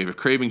cravings. If you have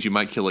cravings, you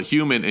might kill a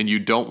human, and you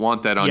don't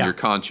want that on your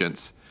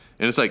conscience.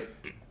 And it's like,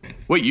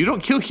 wait, you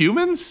don't kill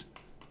humans?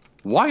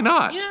 Why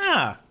not?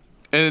 Yeah.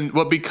 And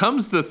what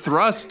becomes the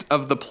thrust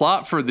of the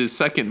plot for this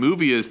second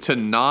movie is to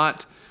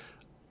not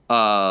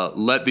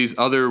let these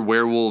other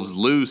werewolves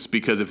loose,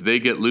 because if they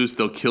get loose,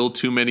 they'll kill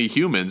too many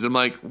humans. I'm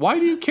like, why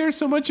do you care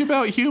so much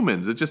about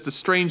humans? It's just a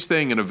strange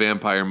thing in a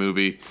vampire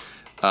movie,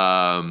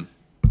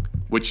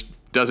 which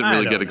doesn't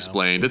really get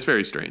explained. It's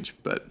very strange,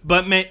 but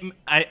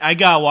I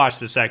gotta watch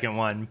the second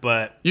one.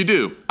 But you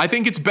do. I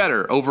think it's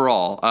better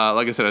overall.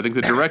 Like I said, I think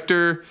the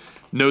director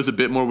knows a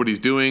bit more what he's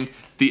doing.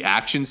 The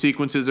action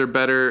sequences are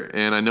better,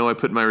 and I know I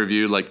put in my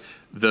review like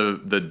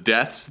the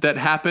deaths that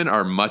happen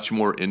are much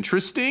more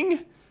interesting,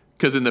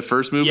 because in the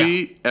first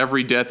movie,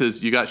 every death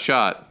is you got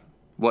shot.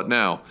 What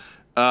now?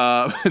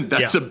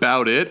 That's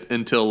about it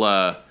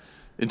until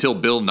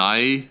Bill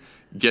Nye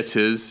gets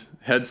his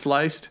head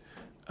sliced.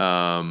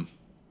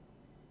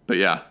 But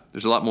yeah,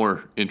 there's a lot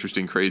more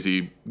interesting,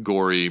 crazy,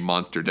 gory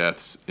monster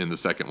deaths in the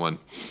second one.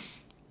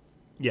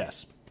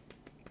 Yes.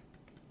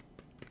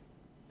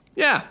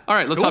 Yeah. All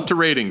right, let's hop to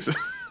ratings.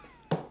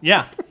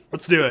 Yeah,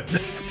 let's do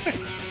it.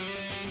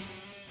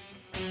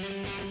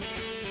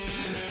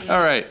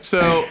 All right.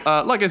 So,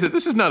 like I said,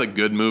 this is not a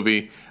good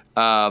movie.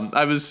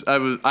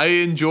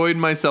 I enjoyed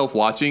myself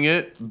watching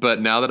it, but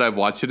now that I've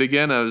watched it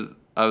again,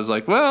 I was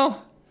like,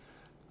 well,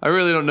 I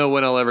really don't know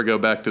when I'll ever go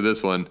back to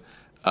this one.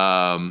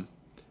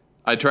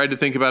 I tried to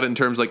think about it in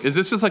terms like, is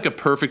this just like a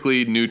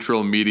perfectly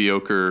neutral,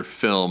 mediocre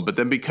film? But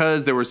then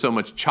because there was so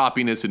much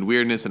choppiness and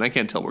weirdness, and I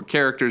can't tell where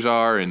characters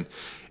are, and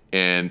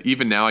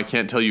even now I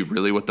can't tell you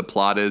really what the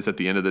plot is at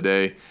the end of the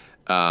day.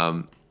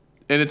 And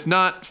it's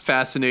not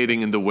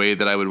fascinating in the way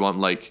that I would want,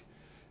 like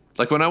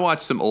when I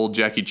watch some old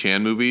Jackie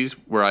Chan movies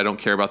where I don't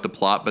care about the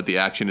plot, but the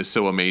action is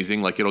so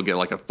amazing, like it'll get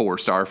like a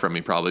 4-star from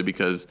me probably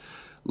because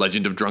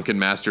Legend of Drunken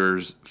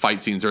Master's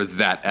fight scenes are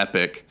that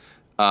epic.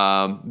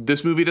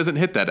 This movie doesn't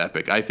hit that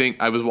epic. I think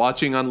I was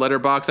watching on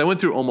Letterboxd. I went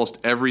through almost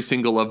every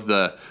single of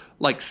the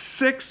like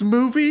 6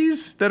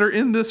 movies that are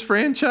in this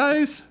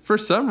franchise for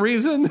some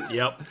reason.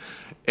 Yep.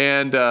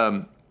 And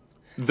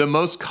the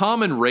most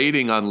common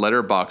rating on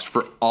Letterboxd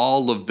for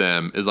all of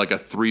them is like a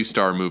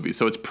 3-star movie.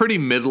 So it's pretty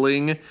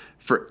middling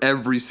for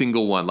every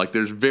single one. Like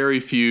there's very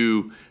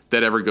few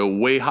that ever go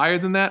way higher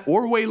than that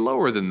or way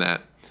lower than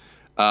that.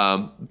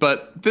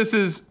 But this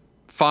is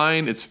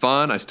fine. It's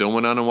fun. I still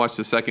went on and watched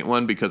the second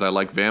one because I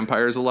like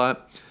vampires a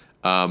lot.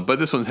 But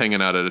this one's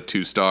hanging out at a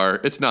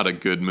 2-star. It's not a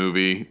good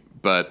movie,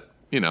 but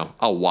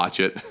I'll watch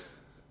it.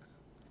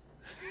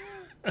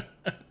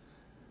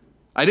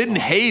 I didn't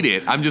hate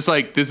it. I'm just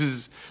like, this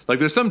is like,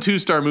 there's some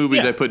 2-star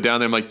movies I put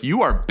down there. I'm like,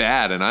 you are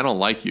bad and I don't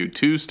like you.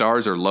 2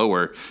 stars or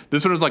lower.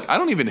 This one was like, I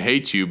don't even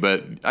hate you,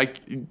 but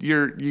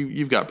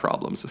you've got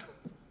problems.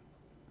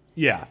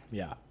 Yeah,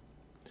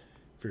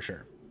 for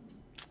sure.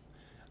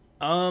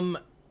 On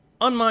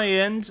my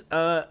end,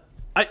 I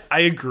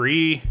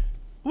agree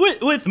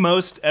with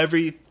most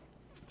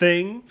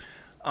everything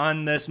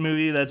on this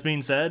movie that's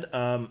being said.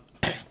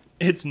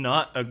 It's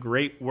not a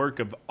great work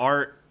of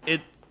art.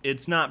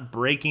 It's not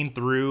breaking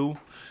through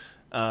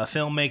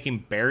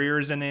filmmaking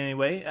barriers in any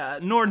way,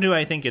 nor do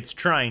I think it's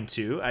trying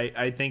to.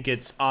 I think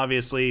it's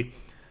obviously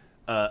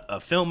a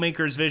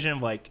filmmaker's vision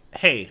of like,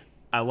 hey,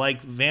 I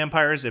like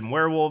vampires and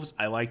werewolves.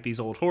 I like these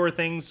old horror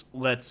things.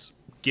 Let's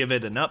give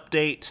it an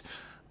update.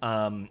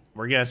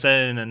 We're going to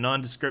set it in a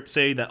nondescript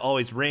city that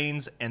always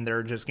rains, and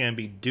they're just going to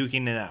be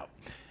duking it out.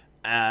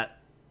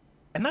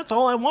 And that's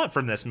all I want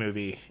from this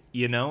movie,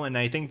 and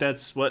I think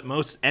that's what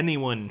most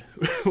anyone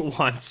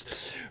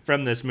wants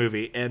from this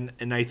movie. And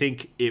I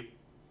think it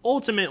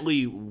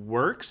ultimately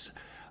works.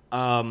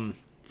 It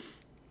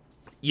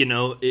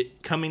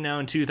coming out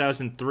in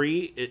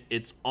 2003,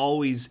 it's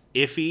always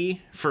iffy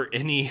for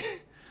any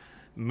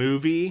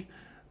movie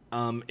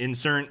in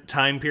certain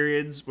time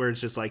periods where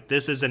it's just like,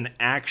 this is an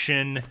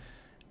action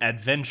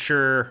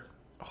adventure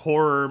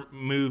horror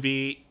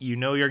movie.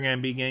 You're going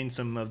to be getting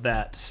some of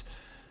that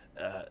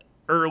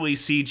early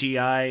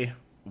CGI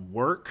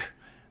work,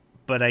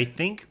 but I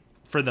think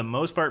for the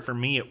most part, for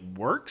me, it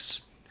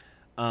works.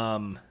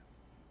 I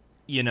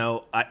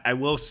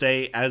will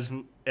say, as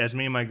me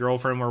and my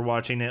girlfriend were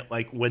watching it,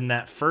 like when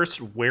that first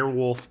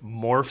werewolf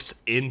morphs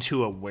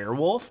into a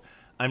werewolf,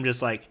 I'm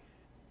just like,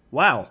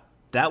 wow,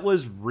 that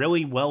was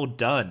really well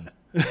done.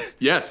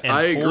 Yes, and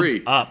I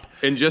agree. Holds up.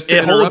 And just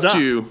to interrupt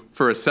you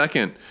for a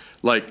second,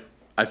 like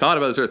I thought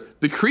about this,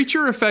 the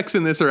creature effects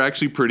in this are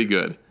actually pretty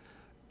good.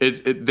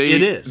 It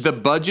is. The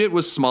budget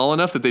was small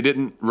enough that they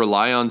didn't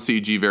rely on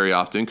CG very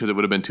often because it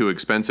would have been too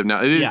expensive. Now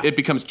it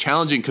becomes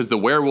challenging because the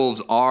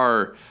werewolves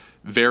are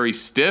very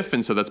stiff,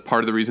 and so that's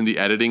part of the reason the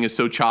editing is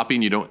so choppy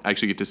and you don't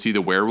actually get to see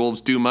the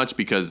werewolves do much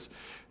because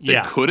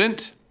they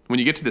couldn't. When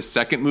you get to the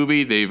second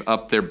movie, they've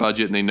upped their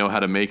budget and they know how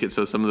to make it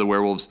so some of the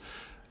werewolves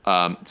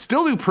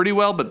still do pretty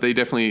well, but they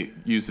definitely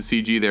use the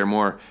CG there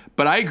more.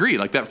 But I agree,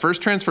 like that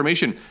first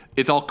transformation,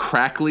 it's all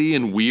crackly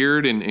and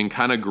weird and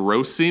kind of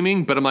gross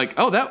seeming, but I'm like,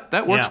 oh,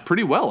 that works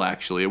pretty well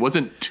actually. It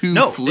wasn't too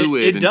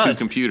fluid and too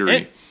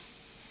computery.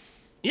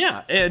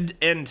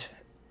 And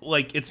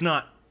like it's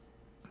not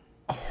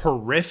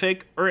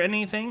horrific or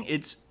anything.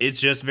 It's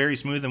just very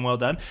smooth and well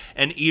done.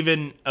 And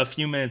even a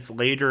few minutes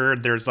later,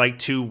 there's like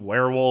 2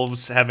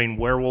 werewolves having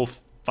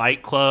werewolf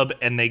fight club,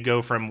 and they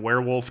go from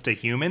werewolf to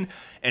human.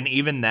 And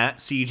even that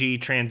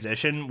CG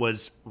transition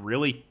was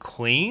really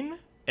clean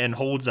and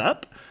holds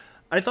up,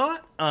 I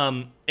thought.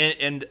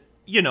 And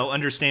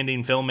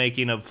understanding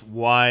filmmaking of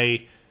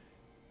why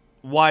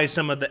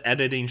some of the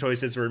editing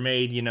choices were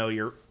made.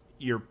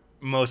 You're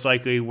most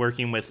likely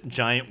working with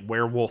giant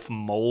werewolf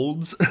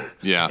molds.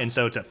 Yeah. And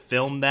so to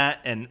film that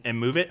and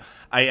move it,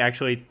 I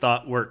actually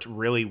thought worked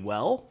really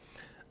well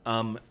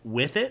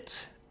with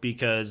it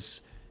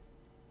because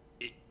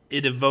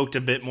it evoked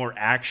a bit more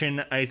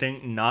action, I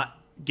think, not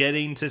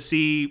getting to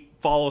see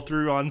follow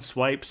through on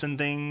swipes and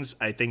things.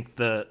 I think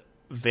the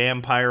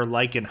vampire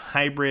lycan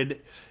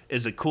hybrid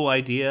is a cool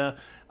idea.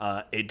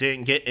 It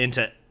didn't get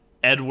into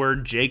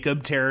Edward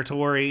Jacob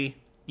territory.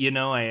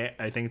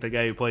 I think the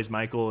guy who plays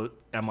Michael,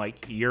 I'm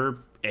like, you're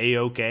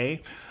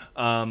A-okay.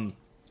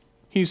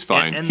 He's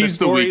fine. And he's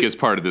the weakest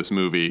part of this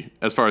movie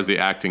as far as the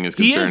acting is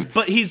concerned. He is,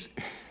 but he's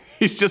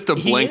just a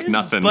blank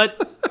nothing.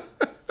 But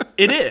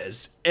it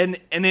is, and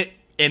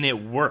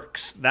it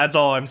works. That's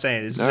all I'm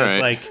saying. It's just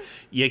like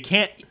you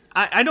can't.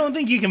 I don't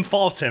think you can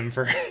fault him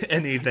for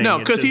anything. No,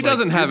 because he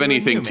doesn't have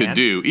anything to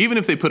do. Even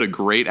if they put a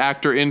great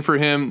actor in for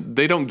him,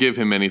 they don't give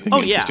him anything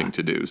interesting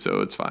to do,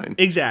 so it's fine.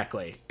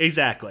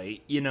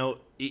 Exactly.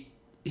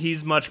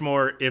 He's much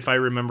more, if I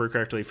remember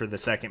correctly, for the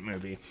second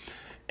movie.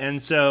 And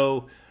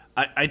so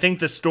I think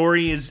the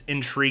story is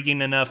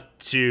intriguing enough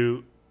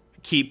to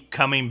keep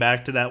coming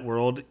back to that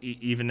world,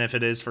 even if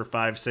it is for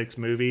 5-6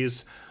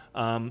 movies.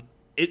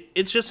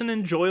 It's just an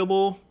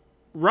enjoyable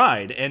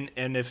ride. And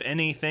if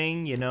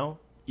anything,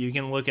 you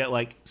can look at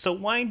like, so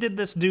why did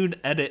this dude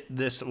edit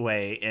this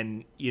way?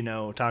 And,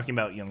 talking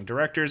about young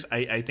directors,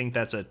 I think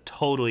that's a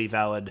totally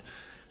valid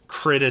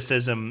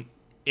criticism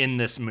in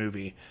this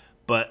movie.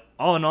 But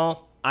all in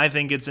all, I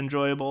think it's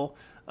enjoyable.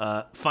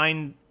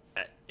 And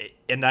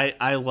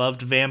I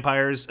loved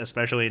vampires,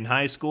 especially in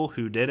high school.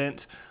 Who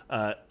didn't?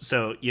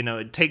 So,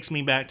 it takes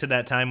me back to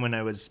that time when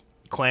I was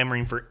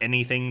clamoring for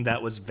anything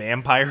that was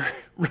vampire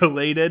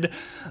related.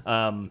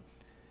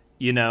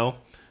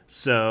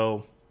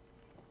 So,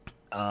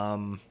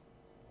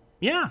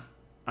 yeah,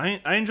 I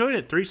enjoyed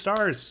it. 3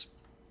 stars.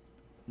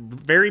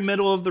 Very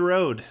middle of the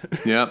road.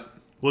 Yep.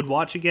 Would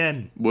watch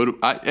again.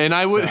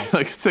 I would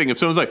like saying if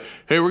someone's like,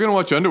 "Hey, we're gonna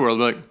watch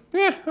Underworld," I'd be like,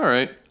 "Yeah, all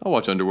right, I'll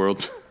watch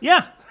Underworld."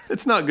 Yeah,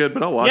 It's not good,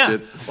 but I'll watch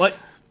it. Like,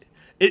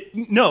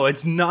 no,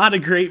 it's not a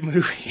great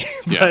movie.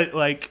 But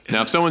like,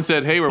 now, if someone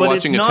said, "Hey, we're but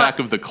watching it's Attack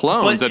not- of the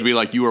Clones," but- I'd be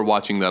like, "You are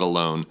watching that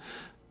alone."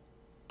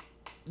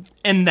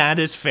 and that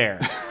is fair.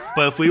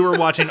 But if we were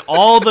watching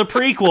all the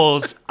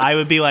prequels, I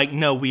would be like,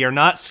 no, we are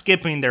not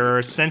skipping. There are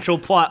essential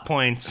plot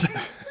points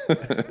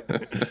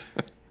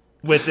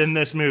within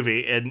this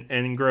movie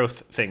and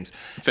growth things.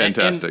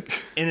 Fantastic.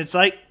 And it's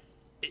like,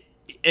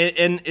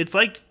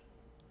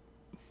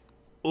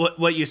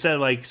 what you said,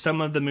 like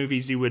some of the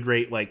movies you would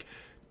rate like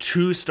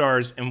 2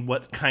 stars and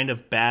what kind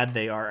of bad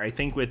they are. I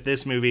think with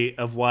this movie,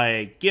 of why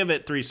I give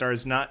it 3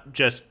 stars, not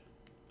just,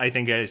 I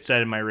think I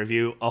said in my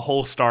review, a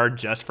whole star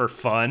just for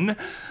fun,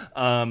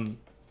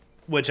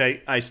 which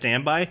I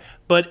stand by,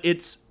 but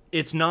it's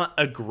not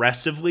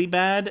aggressively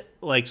bad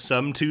like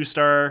some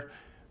 2-star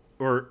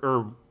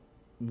or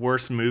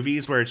worse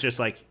movies where it's just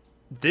like,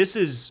 this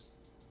is,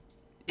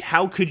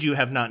 how could you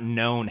have not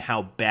known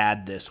how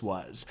bad this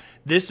was?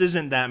 This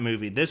isn't that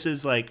movie. This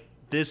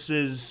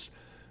is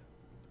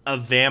a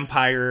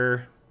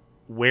vampire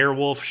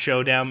werewolf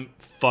showdown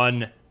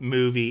fun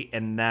movie,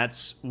 and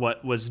that's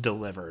what was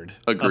delivered.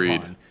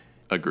 Agreed. Upon.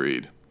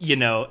 Agreed. You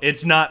know,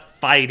 it's not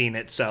fighting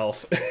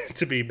itself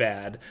to be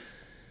bad.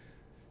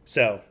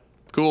 So,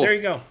 Cool. there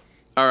you go.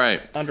 All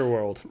right.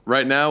 Underworld.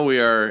 Right now, we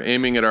are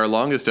aiming at our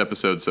longest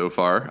episode so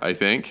far, I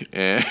think.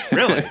 And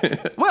Really?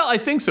 well, I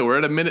think so. We're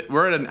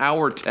at an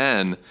hour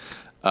 10.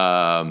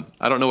 I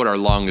don't know what our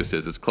longest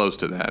is. It's close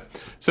to that.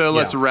 So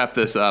let's wrap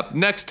this up.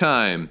 Next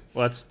time,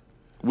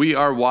 we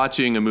are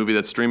watching a movie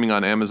that's streaming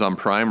on Amazon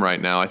Prime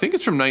right now. I think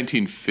it's from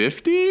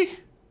 1950.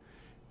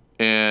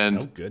 And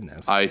oh,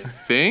 goodness. I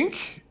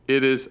think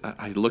it is,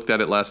 I looked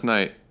at it last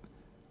night,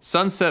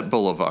 Sunset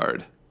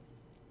Boulevard.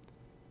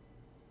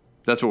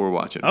 That's what we're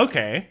watching.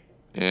 Okay.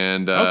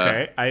 And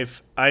Okay.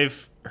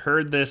 I've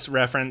heard this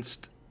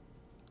referenced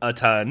a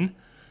ton.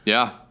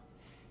 yeah,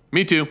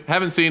 me too.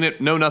 Haven't seen it.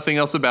 Know nothing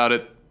else about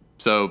it.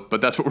 So,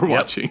 but that's what we're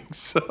watching.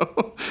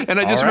 So, and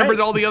I just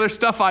remembered all the other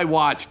stuff I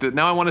watched that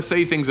now I want to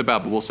say things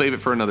about, but we'll save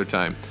it for another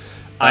time.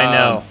 I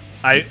know.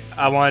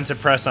 I wanted to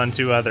press on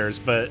 2 others,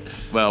 but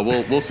well,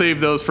 we'll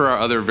save those for our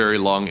other very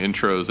long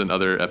intros and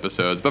other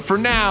episodes. But for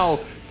now,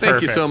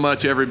 thank you so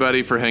much,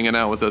 everybody, for hanging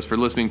out with us, for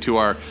listening to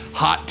our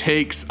hot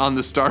takes on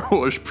the Star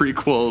Wars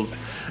prequels,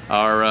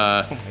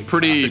 our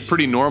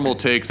pretty normal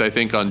takes, I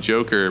think, on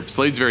Joker.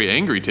 Slade's very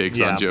angry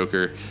takes on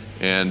Joker,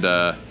 and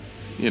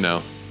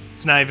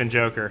it's not even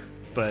Joker,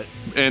 but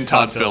and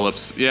Todd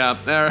Phillips. Yeah, all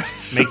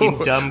right, making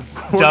dumb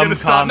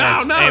comments.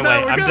 Anyway,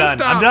 I'm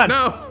done. I'm done.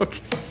 No, okay.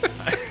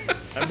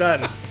 I'm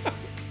done.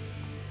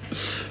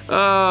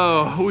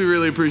 Oh, we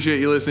really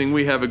appreciate you listening.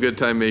 We have a good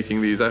time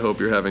making these. I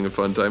hope you're having a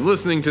fun time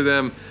listening to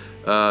them.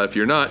 If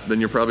you're not, then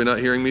you're probably not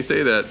hearing me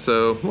say that,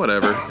 so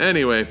whatever.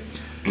 Anyway,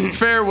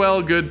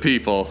 farewell, good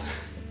people.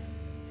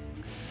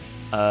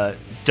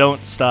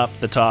 Don't stop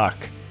the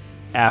talk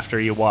after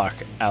you walk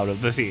out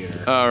of the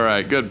theater. All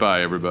right,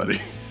 goodbye, everybody.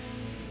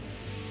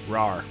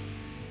 Rawr.